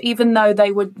touched, even though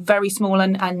they were very small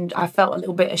and I felt a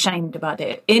little bit ashamed about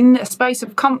it. In a space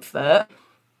of comfort,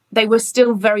 they were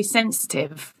still very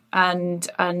sensitive and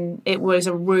it was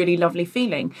a really lovely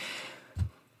feeling.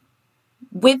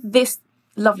 With this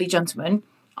lovely gentleman,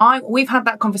 we've had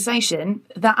that conversation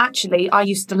that actually I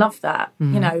used to love that,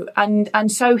 you know, and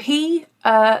so he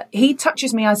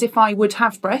touches me as if I would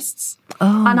have breasts,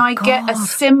 and I get a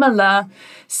similar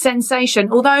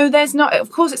sensation. Although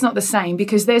of course, it's not the same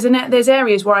because there's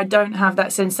areas where I don't have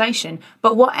that sensation.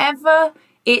 But whatever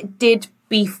it did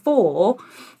before,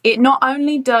 it not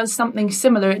only does something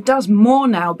similar, it does more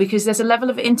now, because there's a level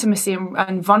of intimacy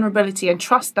and vulnerability and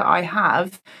trust that I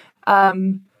have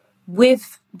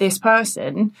with this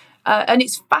person. And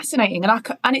it's fascinating,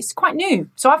 and it's quite new.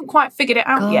 So I haven't quite figured it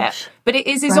out yet. But it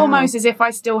is almost as if I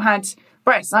still had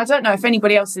breasts. I don't know if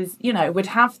anybody else is, would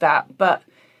have that, but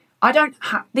I don't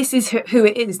this is who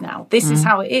it is now. This is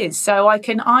how it is. So I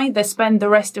can either spend the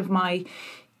rest of my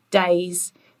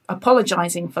days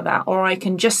apologising for that, or I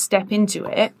can just step into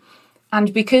it.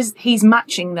 And because he's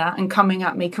matching that and coming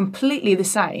at me completely the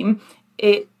same,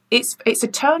 it's a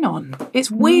turn on. It's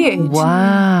weird.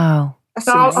 Wow.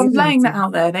 So I'm laying that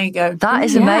out there. There you go. That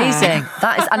is amazing.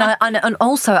 That is, and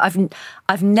also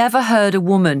I've never heard a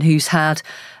woman who's had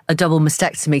a double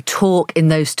mastectomy talk in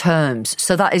those terms.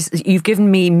 So that is, you've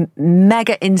given me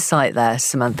mega insight there,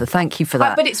 Samantha. Thank you for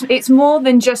that. But it's more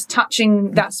than just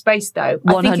touching that space, though.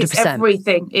 100%. I think it's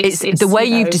everything. It's the way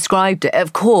you've described it.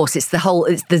 Of course, it's the whole.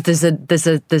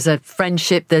 There's a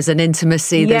friendship. There's an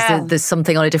intimacy. There's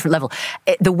something on a different level.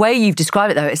 The way you've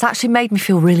described it, though, it's actually made me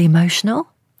feel really emotional.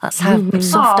 That's how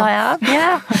soft I am.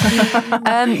 Yeah.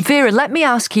 Vera, let me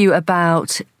ask you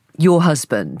about your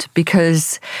husband,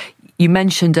 because you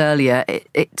mentioned earlier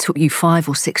it took you 5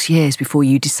 or 6 years before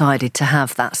you decided to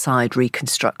have that side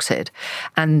reconstructed.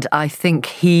 And I think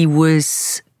he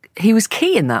was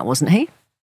key in that, wasn't he?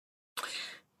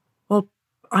 Well,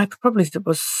 I probably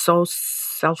was so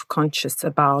self-conscious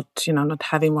about, not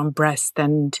having one breast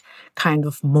and kind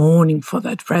of mourning for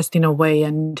that breast in a way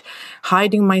and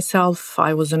hiding myself.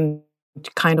 I wasn't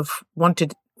kind of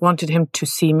wanted him to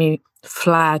see me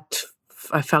flat.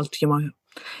 I felt,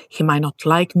 he might not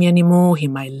like me anymore. He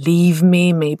might leave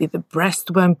me. Maybe the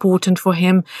breasts were important for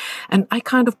him. And I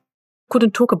kind of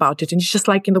couldn't talk about it. And it's just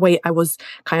like in the way I was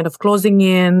kind of closing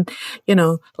in,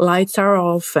 lights are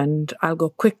off and I'll go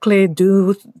quickly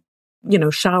do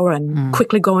shower and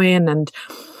quickly go in. And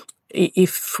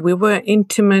if we were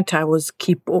intimate, I was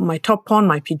keep all my top on,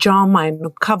 my pajama,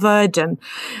 and covered. And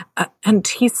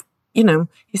he's,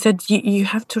 he said, you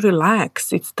have to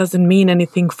relax. It doesn't mean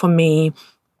anything for me.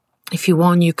 If you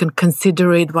want, you can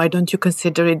consider it. Why don't you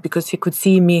consider it? Because he could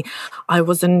see me. I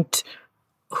wasn't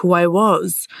who I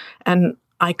was. And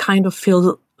I kind of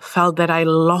felt that I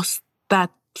lost that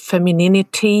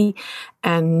femininity.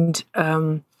 And,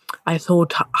 I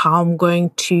thought how I'm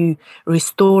going to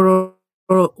restore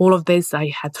all of this. I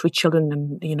had 3 children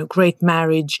and, great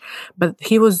marriage, but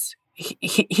he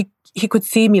could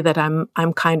see me that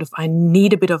I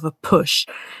need a bit of a push.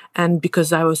 And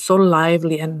because I was so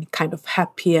lively and kind of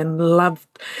happy and loved,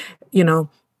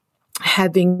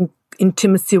 having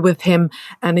intimacy with him,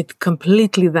 and it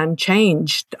completely then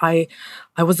changed. I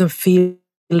wasn't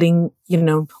feeling,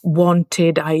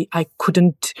 wanted. I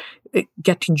couldn't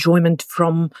get enjoyment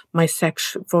from my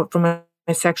sexual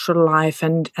life,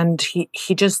 and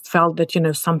he just felt that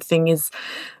something is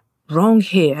wrong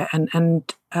here,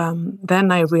 and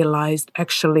then I realized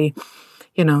actually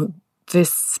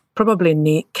this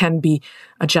probably can be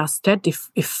adjusted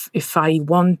if I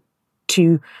want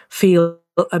to feel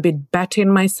a bit better in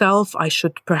myself. I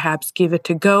should perhaps give it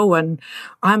a go, and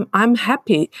I'm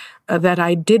happy that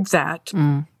I did that,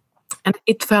 and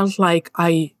it felt like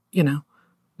I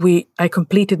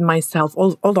completed myself,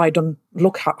 although I don't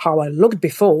look how I looked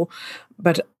before,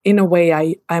 but in a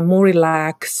way I'm more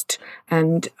relaxed,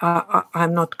 and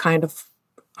I'm not kind of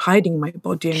hiding my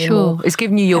body anymore. Sure, it's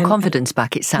given you your confidence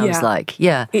back, it sounds like.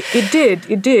 Yeah. It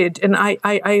did. And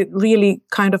I really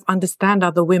kind of understand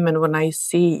other women when I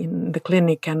see in the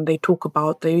clinic and they talk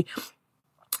about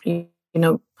your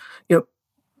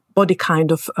body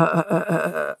kind of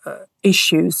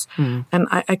issues. And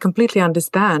I completely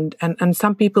understand. And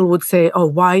some people would say,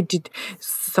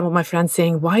 some of my friends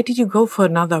saying, why did you go for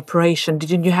another operation?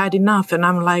 Didn't you had enough? And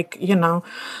I'm like,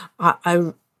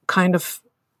 I kind of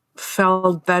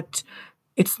felt that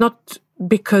it's not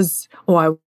because, I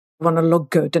want to look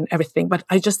good and everything, but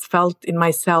I just felt in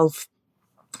myself,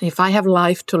 if I have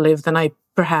life to live, then I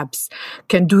perhaps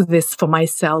can do this for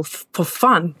myself for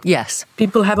fun. Yes.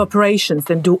 People have operations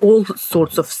and do all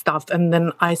sorts of stuff. And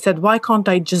then I said, why can't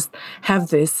I just have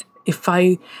this? If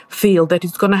I feel that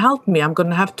it's going to help me, I'm going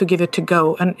to have to give it a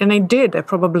go. And I did. It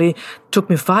probably took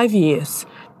me 5 years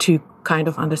to kind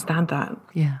of understand that.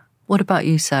 Yeah. What about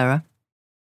you, Sarah?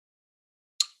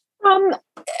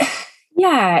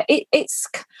 It's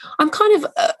I'm kind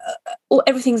of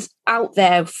everything's out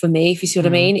there for me, if you see what I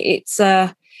mean. It's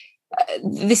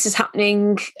this is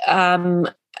happening.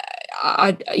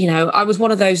 I was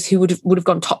one of those who would have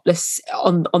gone topless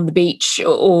on the beach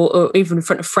or even in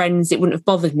front of friends. It wouldn't have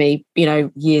bothered me,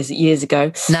 years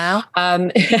ago. Now,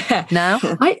 now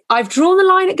I've drawn the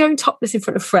line at going topless in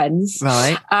front of friends,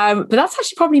 right? But that's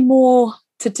actually probably more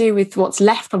to do with what's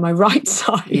left on my right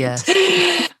side. Yes.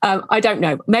 I don't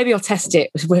know. Maybe I'll test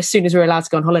it as soon as we're allowed to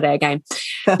go on holiday again.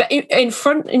 But in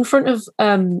front of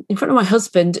my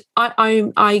husband, I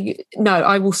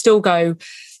will still go.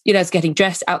 It's getting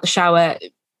dressed, out the shower.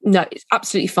 No, it's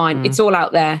absolutely fine. It's all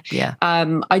out there. Yeah.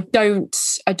 I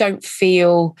don't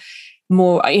feel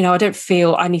more. I don't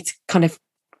feel I need to kind of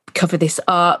cover this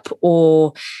up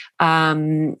or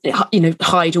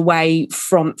hide away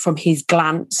from his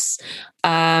glance.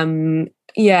 But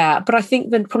I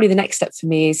think then probably the next step for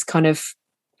me is kind of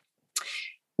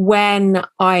when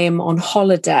I am on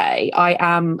holiday,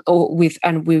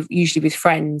 usually with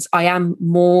friends, I am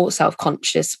more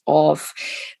self-conscious of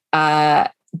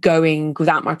going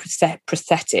without my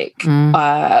prosthetic, in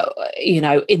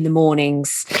the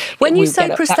mornings. When you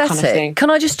say prosthetic, kind of can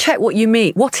I just check what you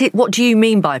mean? What do you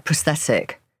mean by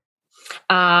prosthetic?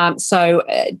 So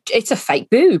it's a fake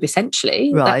boob,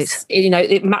 essentially. Right.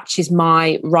 It matches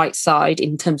my right side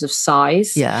in terms of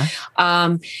size. Yeah.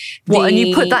 And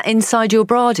you put that inside your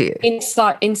bra, do you?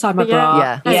 Inside my bra.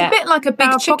 Yeah. It's a bit like a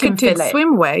big chicken fillet.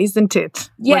 Swimwear, isn't it?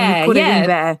 Yeah. When you put it in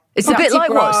there. It's a bit like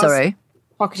what, sorry?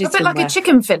 A bit like a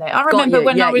chicken fillet. I remember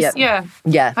when I was,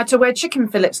 had to wear chicken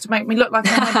fillets to make me look like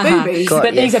I had boobies.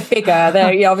 But these are bigger.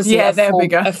 They're obviously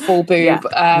bigger. A full boob.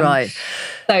 Yeah. Right.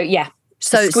 So, yeah.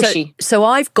 So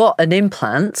I've got an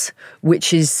implant,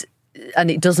 which is, and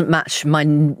it doesn't match my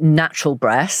natural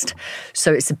breast.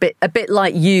 So it's a bit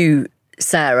like you,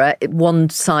 Sarah. One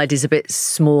side is a bit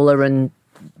smaller and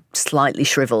slightly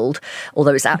shriveled,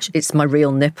 although it's my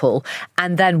real nipple.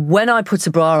 And then when I put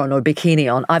a bra on or a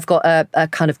bikini on, I've got a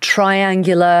kind of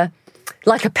triangular,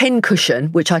 like a pin cushion,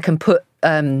 which I can put.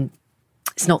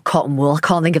 It's not cotton wool, I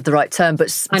can't think of the right term,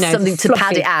 but something to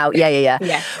pad it out.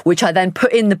 Yeah. Which I then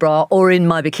put in the bra or in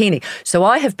my bikini. So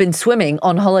I have been swimming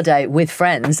on holiday with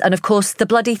friends, and of course the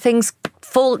bloody thing's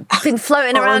been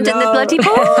floating around in the bloody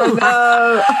pool. And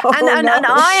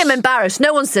I am embarrassed.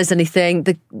 No one says anything.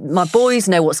 My boys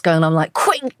know what's going on. I'm like,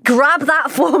 quick, grab that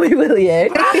for me, will you?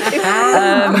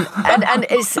 And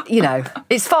it's,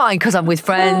 it's fine because I'm with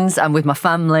friends, I'm with my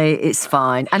family. It's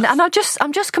fine. And I'm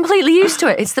just completely used to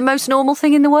it. It's the most normal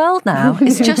thing in the world now.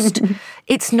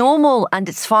 It's normal and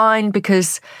it's fine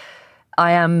because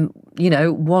I am,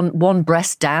 one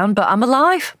breast down, but I'm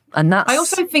alive. And I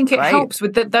also think it helps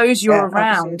with those you're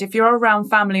around. Absolutely. If you're around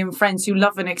family and friends who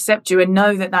love and accept you and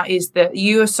know that is that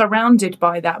you are surrounded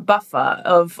by that buffer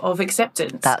of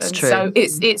acceptance. That's true. So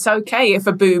it's okay if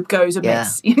a boob goes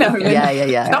amiss,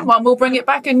 Yeah. Someone will bring it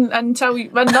back and tell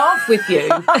you and laugh with you.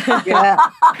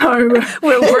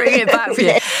 We'll bring it back for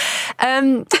you.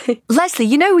 Leslie,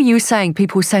 you were saying,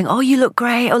 people were saying, oh, you look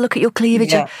great, oh, look at your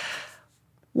cleavage. Yeah.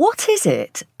 What is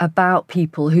it about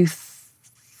people who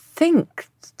think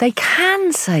they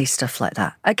can say stuff like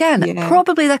that? Again,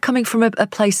 probably they're coming from a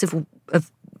place of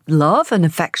love and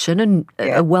affection and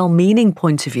a well-meaning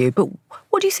point of view. But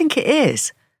what do you think it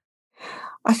is?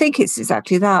 I think it's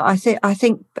exactly that. I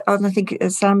think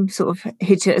Sam sort of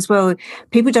hit it as well.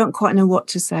 People don't quite know what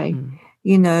to say.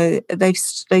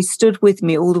 They stood with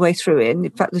me all the way through it. And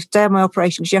in fact, the day of my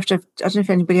operation, because you have to, I don't know if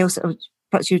anybody else,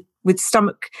 perhaps with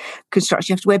stomach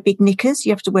construction, you have to wear big knickers.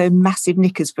 You have to wear massive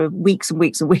knickers for weeks and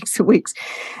weeks and weeks and weeks.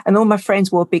 And all my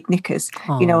friends wore big knickers,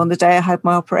 on the day I had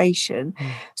my operation.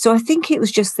 So I think it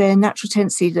was just their natural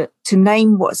tendency to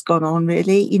name what's gone on,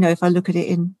 really, if I look at it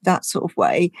in that sort of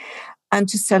way, and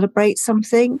to celebrate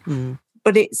something.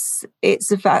 But it's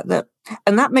the fact that,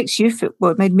 and that makes you feel,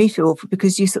 it made me feel awful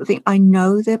because you sort of think, I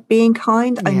know they're being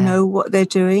kind, I know what they're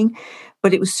doing,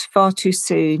 but it was far too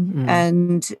soon.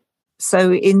 And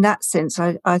so in that sense,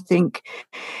 I think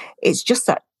it's just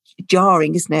that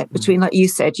jarring, isn't it? Between, like you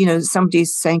said,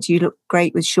 somebody's saying to you, look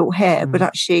great with short hair, but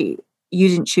actually you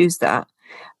didn't choose that.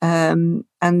 And,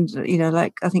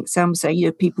 like I think Sam was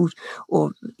saying, people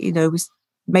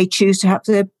may choose to have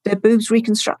their boobs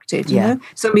reconstructed.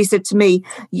 Somebody said to me,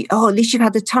 at least you've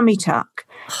had the tummy tuck.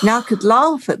 Now I could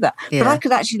laugh at that, but I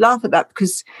could actually laugh at that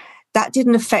because that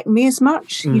didn't affect me as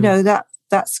much.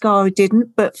 That scar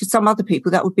didn't, but for some other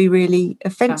people that would be really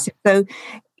offensive. So,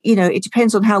 it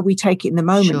depends on how we take it in the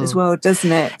moment as well,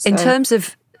 doesn't it? So. In terms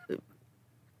of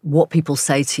what people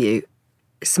say to you,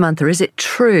 Samantha, is it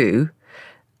true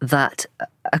that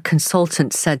a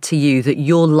consultant said to you that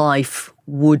your life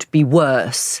would be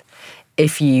worse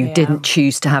if you didn't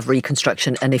choose to have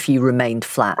reconstruction and if you remained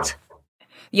flat?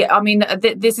 Yeah, I mean,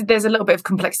 there's a little bit of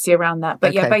complexity around that,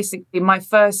 but yeah, basically, my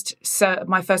first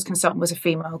consultant was a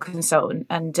female consultant,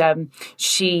 and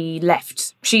she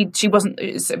left. She wasn't,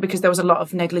 because there was a lot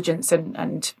of negligence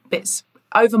and bits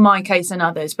over my case and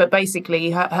others. But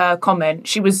basically, her comment,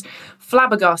 she was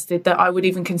flabbergasted that I would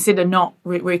even consider not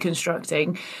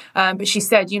reconstructing. But she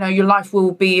said, your life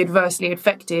will be adversely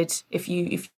affected if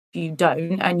you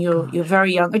don't, and you're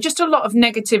very young. Just a lot of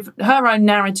negative, her own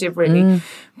narrative, really.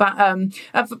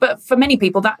 But for many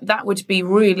people, that would be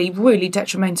really, really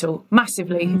detrimental,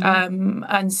 massively.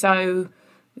 And so,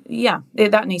 yeah,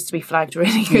 that needs to be flagged,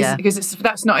 really, because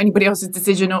that's not anybody else's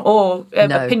decision or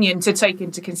opinion to take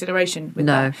into consideration. With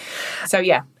that. So,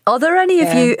 yeah. Are there any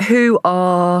of you who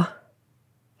are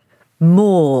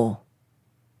more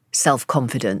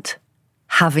self-confident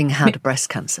having had breast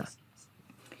cancer?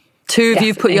 Two of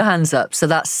you put your hands up. So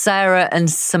that's Sarah and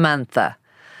Samantha.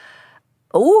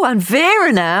 Oh, and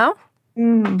Vera now.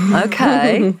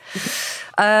 Okay.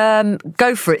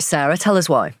 Go for it, Sarah. Tell us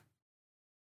why.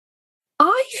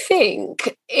 I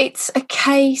think it's a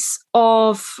case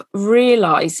of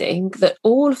realising that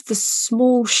all of the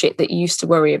small shit that you used to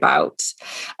worry about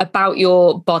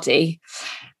your body,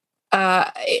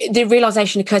 the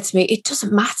realisation occurred to me, it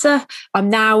doesn't matter. I'm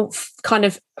now kind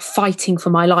of fighting for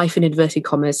my life, in inverted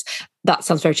commas. That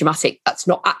sounds very dramatic. That's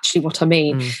not actually what I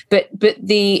mean. But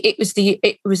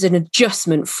it was an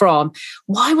adjustment from,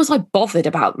 why was I bothered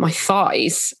about my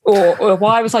thighs, or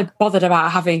why was I bothered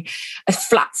about having a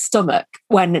flat stomach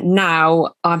when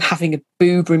now I'm having a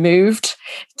boob removed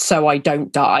so I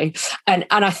don't die. And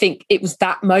I think it was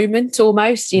that moment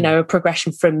almost, a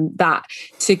progression from that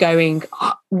to going,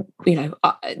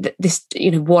 this,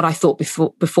 what I thought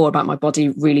before about my body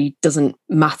really doesn't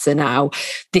matter now.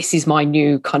 This is my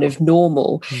new kind of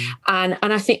normal. And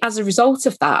I think as a result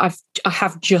of that, I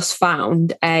have just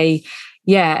found a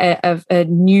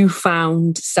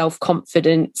newfound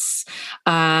self-confidence,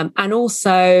 and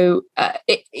also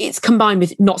it's combined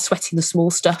with not sweating the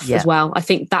small stuff as well. I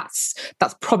think that's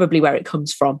probably where it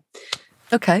comes from.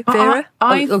 Okay, Vera.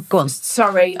 Go on.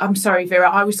 I'm sorry, Vera.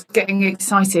 I was getting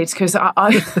excited because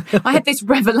I had this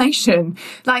revelation,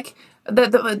 like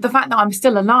the fact that I'm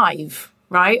still alive,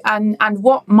 right, and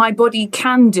what my body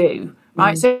can do.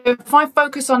 Right. So if I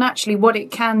focus on actually what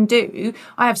it can do,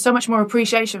 I have so much more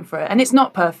appreciation for it. And it's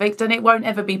not perfect, and it won't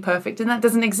ever be perfect, and that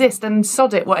doesn't exist. And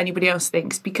sod it what anybody else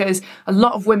thinks, because a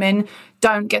lot of women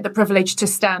don't get the privilege to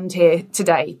stand here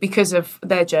today because of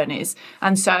their journeys.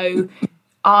 And so,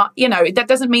 that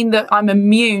doesn't mean that I'm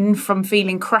immune from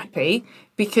feeling crappy,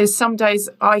 because some days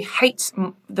I hate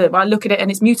that I look at it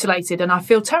and it's mutilated and I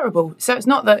feel terrible. So it's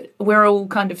not that we're all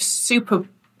kind of super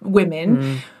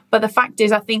women. But the fact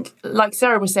is, I think, like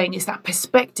Sarah was saying, it's that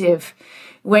perspective.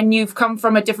 When you've come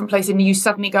from a different place and you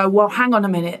suddenly go, well, hang on a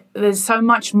minute, there's so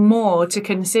much more to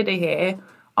consider here.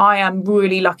 I am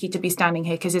really lucky to be standing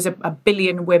here, because there's a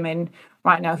billion women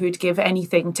right now who'd give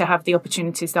anything to have the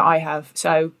opportunities that I have.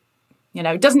 So,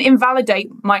 it doesn't invalidate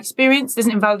my experience,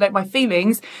 doesn't invalidate my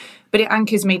feelings, but it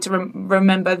anchors me to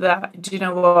remember that, do you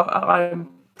know what, I'm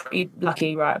pretty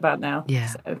lucky right about now. Yeah.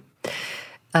 So.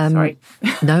 Sorry.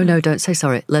 No, don't say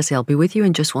sorry. Leslie, I'll be with you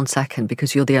in just 1 second,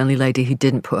 because you're the only lady who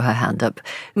didn't put her hand up.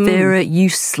 Vera, you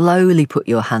slowly put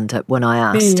your hand up when I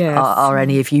asked, yes. Are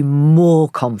any of you more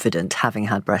confident having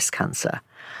had breast cancer?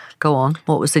 Go on.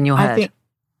 What was in your head?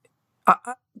 I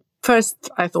think, first,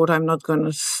 I thought I'm not going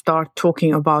to start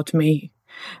talking about me.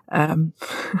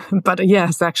 But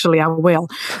yes, actually I will,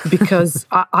 because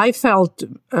I felt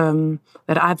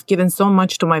that I've given so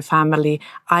much to my family.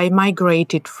 I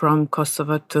migrated from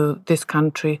Kosovo to this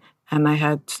country, and I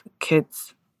had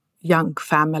kids, young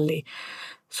family.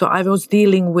 So I was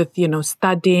dealing with,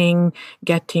 studying,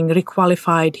 getting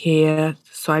requalified here.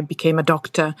 So I became a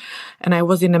doctor, and I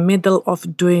was in the middle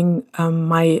of doing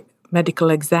my medical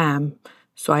exam.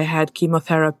 So I had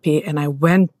chemotherapy, and I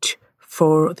went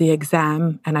for the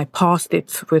exam, and I passed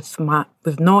it with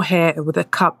no hair, with a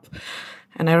cup.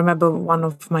 And I remember one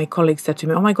of my colleagues said to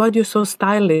me, "Oh my God, you're so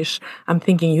stylish." I'm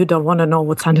thinking, you don't want to know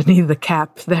what's underneath the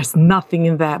cap. There's nothing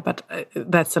in there, but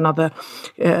that's another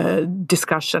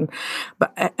discussion.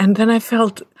 And then I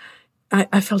felt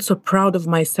so proud of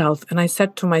myself. And I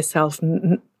said to myself,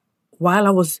 while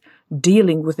I was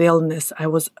dealing with illness, I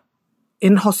was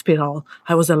in hospital,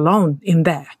 I was alone in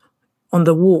there on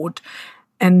the ward.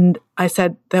 And I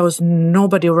said, there was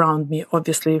nobody around me,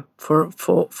 obviously, for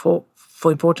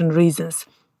important reasons.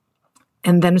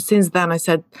 And then since then I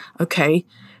said, okay,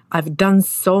 I've done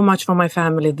so much for my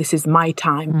family. This is my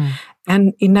time.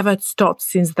 And it never stopped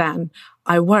since then.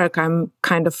 I'm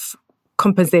kind of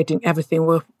compensating everything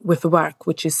with work,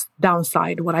 which is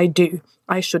downside what I do.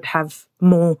 I should have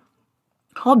more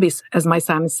hobbies, as my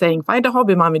son is saying. Find a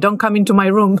hobby, mommy. Don't come into my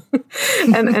room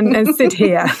and sit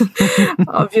here,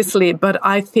 obviously. But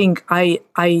I think I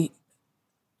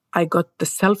got the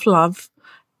self-love,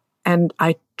 and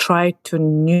I try to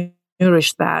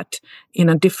nourish that in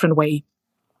a different way.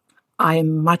 I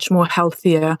am much more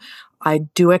healthier. I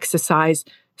do exercise.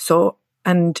 So,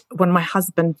 and when my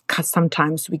husband,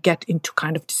 sometimes we get into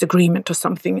kind of disagreement or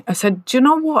something, I said, do you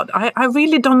know what? I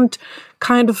really don't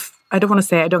I don't want to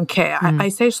say I don't care. I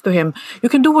say to him, you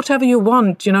can do whatever you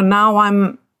want. Now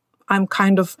I'm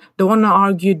kind of, don't want to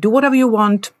argue, do whatever you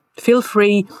want, feel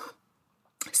free.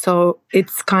 So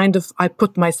it's kind of, I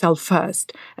put myself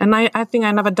first. And I think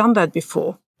I never done that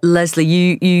before. Leslie,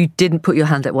 you didn't put your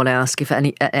hand up when I asked if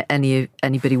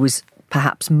anybody was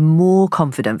perhaps more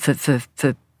confident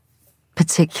for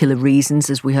particular reasons,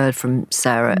 as we heard from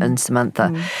Sarah and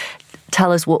Samantha.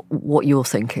 Tell us what you're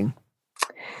thinking.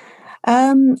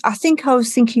 I think I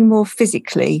was thinking more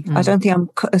physically. I don't think I'm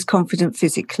as confident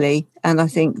physically. And I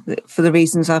think that for the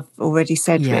reasons I've already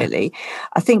said, really,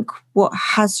 I think what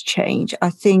has changed,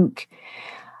 I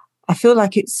feel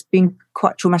like it's been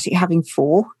quite traumatic having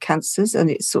 4 cancers, and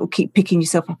it's sort of keep picking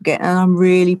yourself up again. And I'm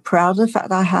really proud of the fact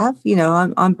that I have.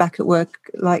 I'm back at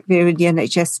work like here in the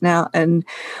NHS now, and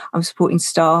I'm supporting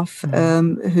staff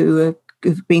who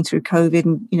have been through COVID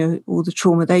and, all the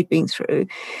trauma they've been through.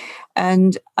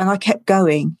 And I kept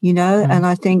going, and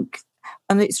I think,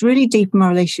 and it's really deep in my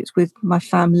relationships with my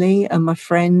family and my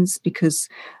friends, because,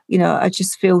 I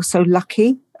just feel so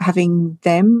lucky having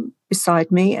them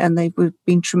beside me, and they've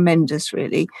been tremendous,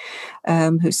 really,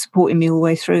 who've supported me all the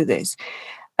way through this.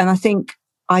 And I think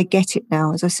I get it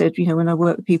now. As I said, when I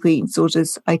work with people with eating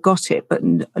disorders, I got it, but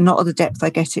not at the depth I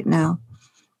get it now.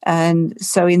 And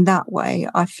so in that way,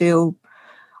 I feel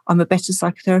I'm a better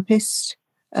psychotherapist.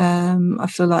 I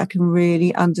feel like I can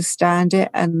really understand it,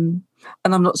 and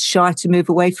I'm not shy to move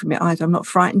away from it either. I'm not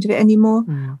frightened of it anymore.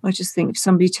 I just think if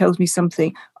somebody tells me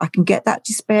something, I can get that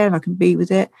despair and I can be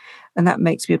with it, and that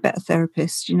makes me a better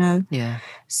therapist, Yeah.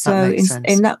 So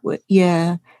in that way,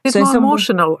 yeah. It's so more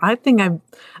emotional. I think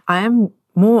I am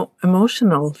more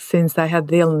emotional since I had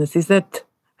the illness. Is that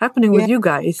happening with you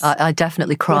guys? I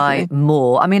definitely cry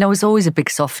more. I mean, I was always a big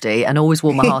softie and always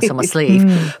wore my heart on my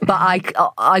sleeve, but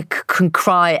I can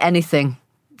cry anything,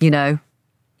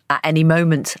 at any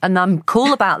moment. And I'm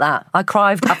cool about that. I've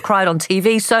cried on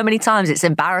TV so many times, it's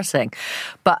embarrassing.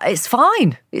 But it's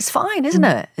fine. It's fine, isn't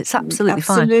it? It's absolutely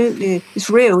fine. Absolutely. It's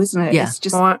real, isn't it? Yeah. It's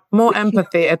just more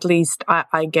empathy, at least.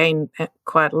 I gain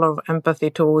quite a lot of empathy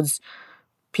towards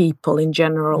people in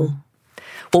general.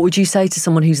 What would you say to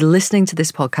someone who's listening to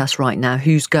this podcast right now,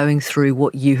 who's going through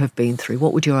what you have been through?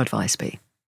 What would your advice be?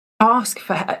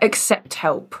 Accept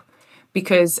help,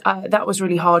 because that was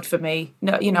really hard for me.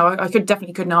 No, I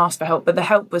definitely couldn't ask for help, but the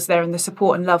help was there and the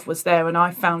support and love was there, and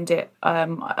I found it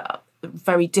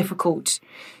very difficult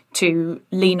to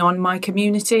lean on my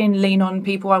community and lean on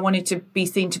people. I wanted to be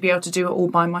seen to be able to do it all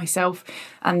by myself,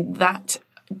 and that's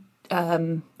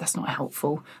not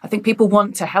helpful. I think people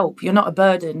want to help. You're not a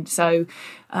burden. So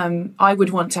I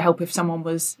would want to help if someone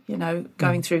was,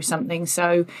 going through something.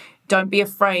 So don't be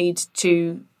afraid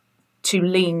to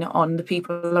lean on the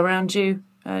people around you.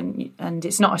 And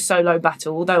it's not a solo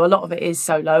battle, although a lot of it is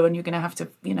solo, and you're going to have to,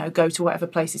 go to whatever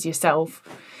places yourself.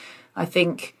 I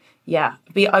think,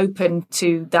 be open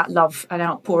to that love and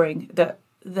outpouring that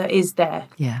is there.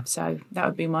 Yeah. So that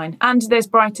would be mine. And there's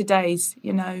brighter days,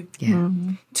 Yeah.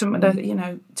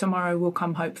 Tomorrow will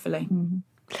come, hopefully.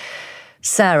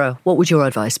 Sarah, what would your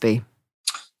advice be?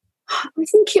 I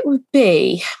think it would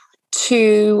be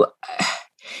to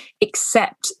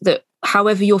accept that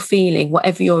however you're feeling,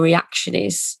 whatever your reaction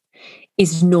is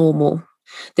normal.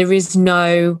 There is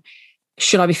no,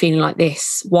 should I be feeling like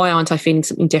this? Why aren't I feeling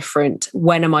something different?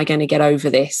 When am I going to get over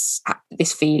this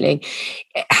feeling?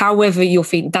 However you're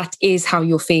feeling, that is how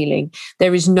you're feeling.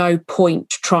 There is no point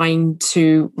trying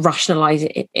to rationalize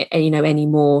it,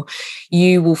 anymore.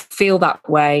 You will feel that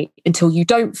way until you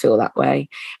don't feel that way.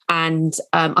 And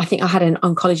I think I had an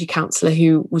oncology counsellor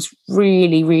who was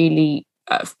really, really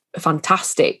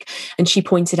fantastic. And she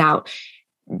pointed out,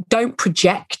 don't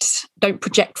project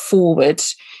forward.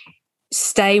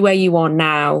 Stay where you are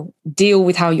now, deal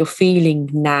with how you're feeling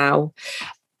now.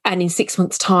 And in 6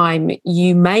 months' time,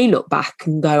 you may look back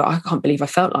and go, I can't believe I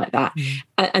felt like that.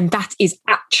 And that is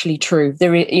actually true.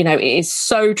 There is, it is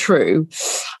so true.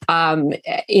 And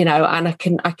I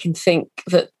can think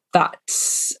that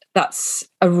that's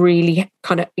a really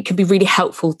it can be really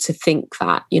helpful to think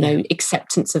that,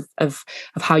 acceptance of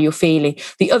how you're feeling.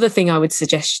 The other thing I would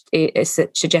suggest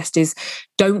is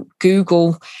don't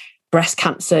Google breast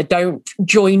cancer, don't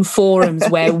join forums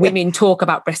where women talk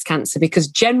about breast cancer, because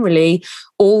generally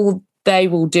all they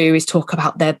will do is talk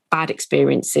about their bad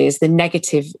experiences, the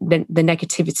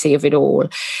negativity of it all.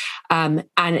 And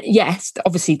yes,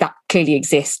 obviously that clearly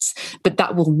exists, but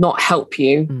that will not help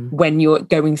you when you're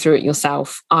going through it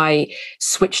yourself. I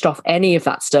switched off any of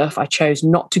that stuff. I chose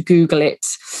not to Google it,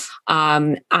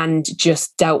 and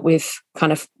just dealt with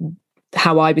kind of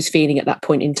how I was feeling at that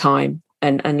point in time,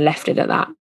 and left it at that.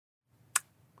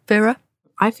 Vera?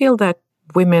 I feel that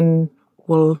women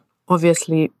will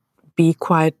obviously be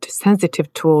quite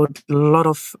sensitive toward a lot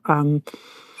of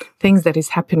things that is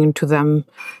happening to them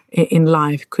in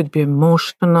life. Could be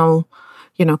emotional,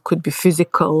 could be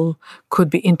physical, could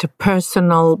be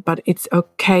interpersonal, but it's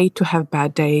okay to have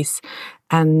bad days.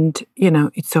 And,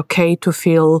 it's okay to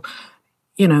feel,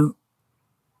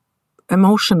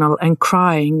 emotional and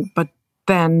crying, but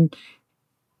then,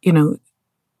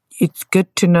 it's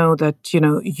good to know that,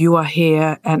 you are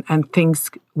here and things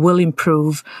will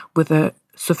improve with a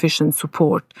sufficient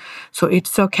support. So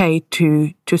it's okay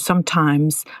to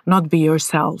sometimes not be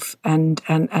yourself, and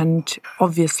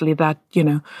obviously that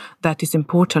that is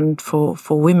important for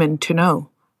women to know.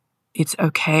 It's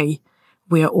okay.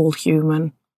 We are all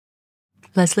human.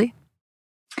 Leslie?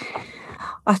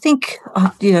 I think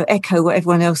echo what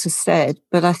everyone else has said,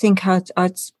 but I think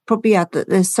I'd probably add that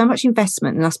there's so much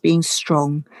investment in us being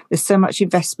strong. There's so much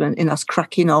investment in us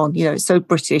cracking on. It's so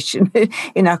British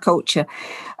in our culture,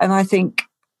 and I think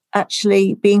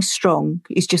actually being strong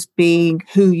is just being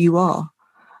who you are.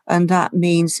 And that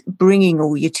means bringing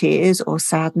all your tears or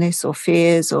sadness or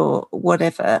fears or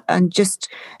whatever, and just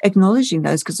acknowledging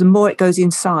those, because the more it goes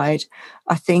inside,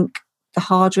 I think the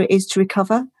harder it is to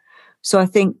recover. So I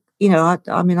think,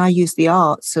 I use the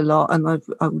arts a lot, and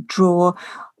I would draw.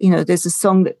 There's a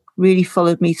song that really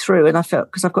followed me through, and I felt,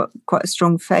 because I've got quite a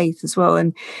strong faith as well,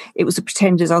 and it was The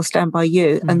Pretenders, I'll Stand By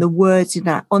You. And the words in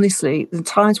that, honestly, the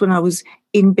times when I was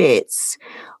in bits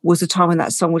was the time when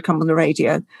that song would come on the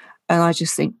radio, and I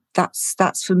just think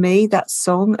that's for me, that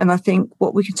song. And I think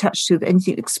what we can attach to,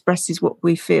 anything that expresses what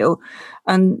we feel.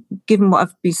 And given what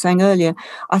I've been saying earlier,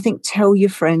 I think tell your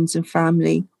friends and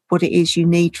family what it is you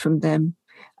need from them.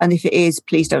 And if it is,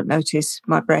 please don't notice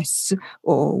my breasts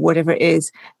or whatever it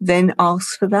is, then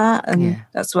ask for that. And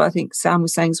that's what I think Sam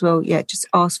was saying as well. Yeah, just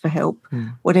ask for help,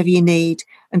 whatever you need.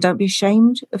 And don't be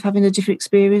ashamed of having a different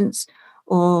experience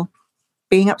or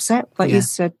being upset. Like you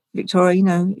said,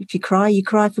 Victoria, if you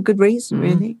cry for good reason,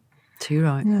 really. Too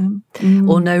right.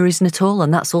 Or no reason at all,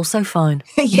 and that's also fine.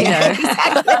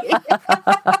 Exactly.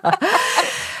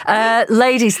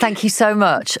 Ladies, thank you so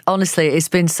much. Honestly, it's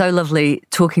been so lovely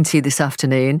talking to you this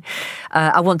afternoon.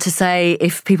 I want to say,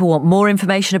 if people want more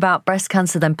information about breast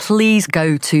cancer, then please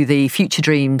go to the Future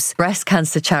Dreams Breast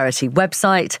Cancer Charity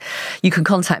website. You can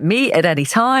contact me at any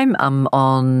time. I'm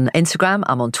on Instagram.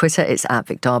 I'm on Twitter. It's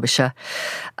 @VicDerbyshire.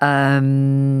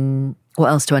 What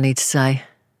else do I need to say?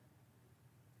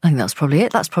 I think that's probably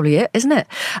it, isn't it?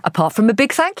 Apart from a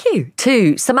big thank you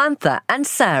to Samantha and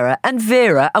Sarah and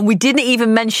Vera. And we didn't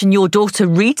even mention your daughter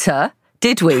Rita,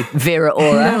 did we, Vera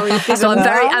Ora? No, so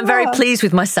I'm very pleased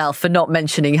with myself for not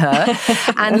mentioning her.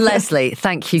 And Leslie,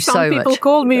 thank you so much. Some people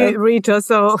call me Rita,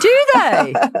 so... Do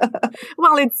they?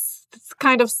 Well, it's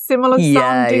kind of similar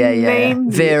sounding name.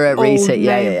 Vera, Rita,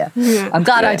 yeah. I'm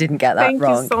glad I didn't get that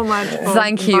wrong. Thank you so much.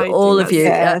 Thank you, all of you.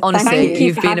 Honestly,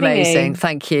 you've been amazing. Me.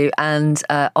 Thank you. And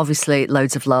obviously,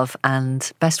 loads of love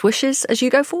and best wishes as you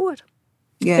go forward.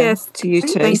 Yes, to you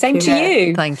too. Same to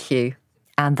you. Thank you.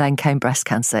 And Then Came Breast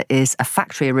Cancer is a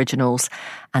Factory Originals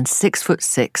and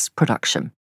 6'6"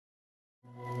 production.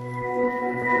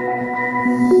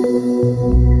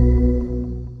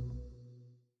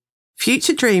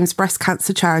 Future Dreams Breast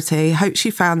Cancer Charity hopes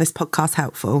you found this podcast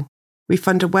helpful. We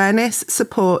fund awareness,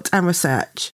 support and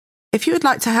research. If you would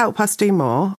like to help us do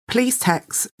more, please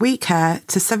text We Care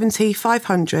to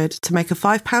 70500 to make a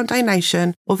 £5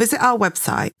 donation, or visit our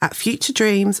website at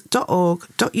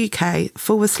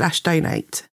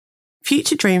futuredreams.org.uk/donate.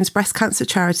 Future Dreams Breast Cancer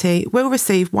Charity will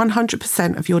receive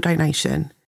 100% of your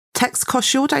donation. Text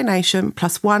costs your donation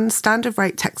plus one standard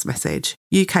rate text message,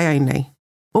 UK only.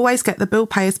 Always get the bill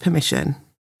payer's permission.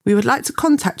 We would like to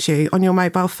contact you on your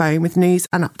mobile phone with news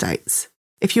and updates.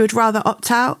 If you would rather opt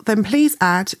out, then please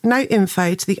add no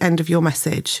info to the end of your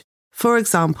message. For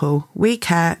example, We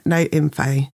Care, no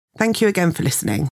info. Thank you again for listening.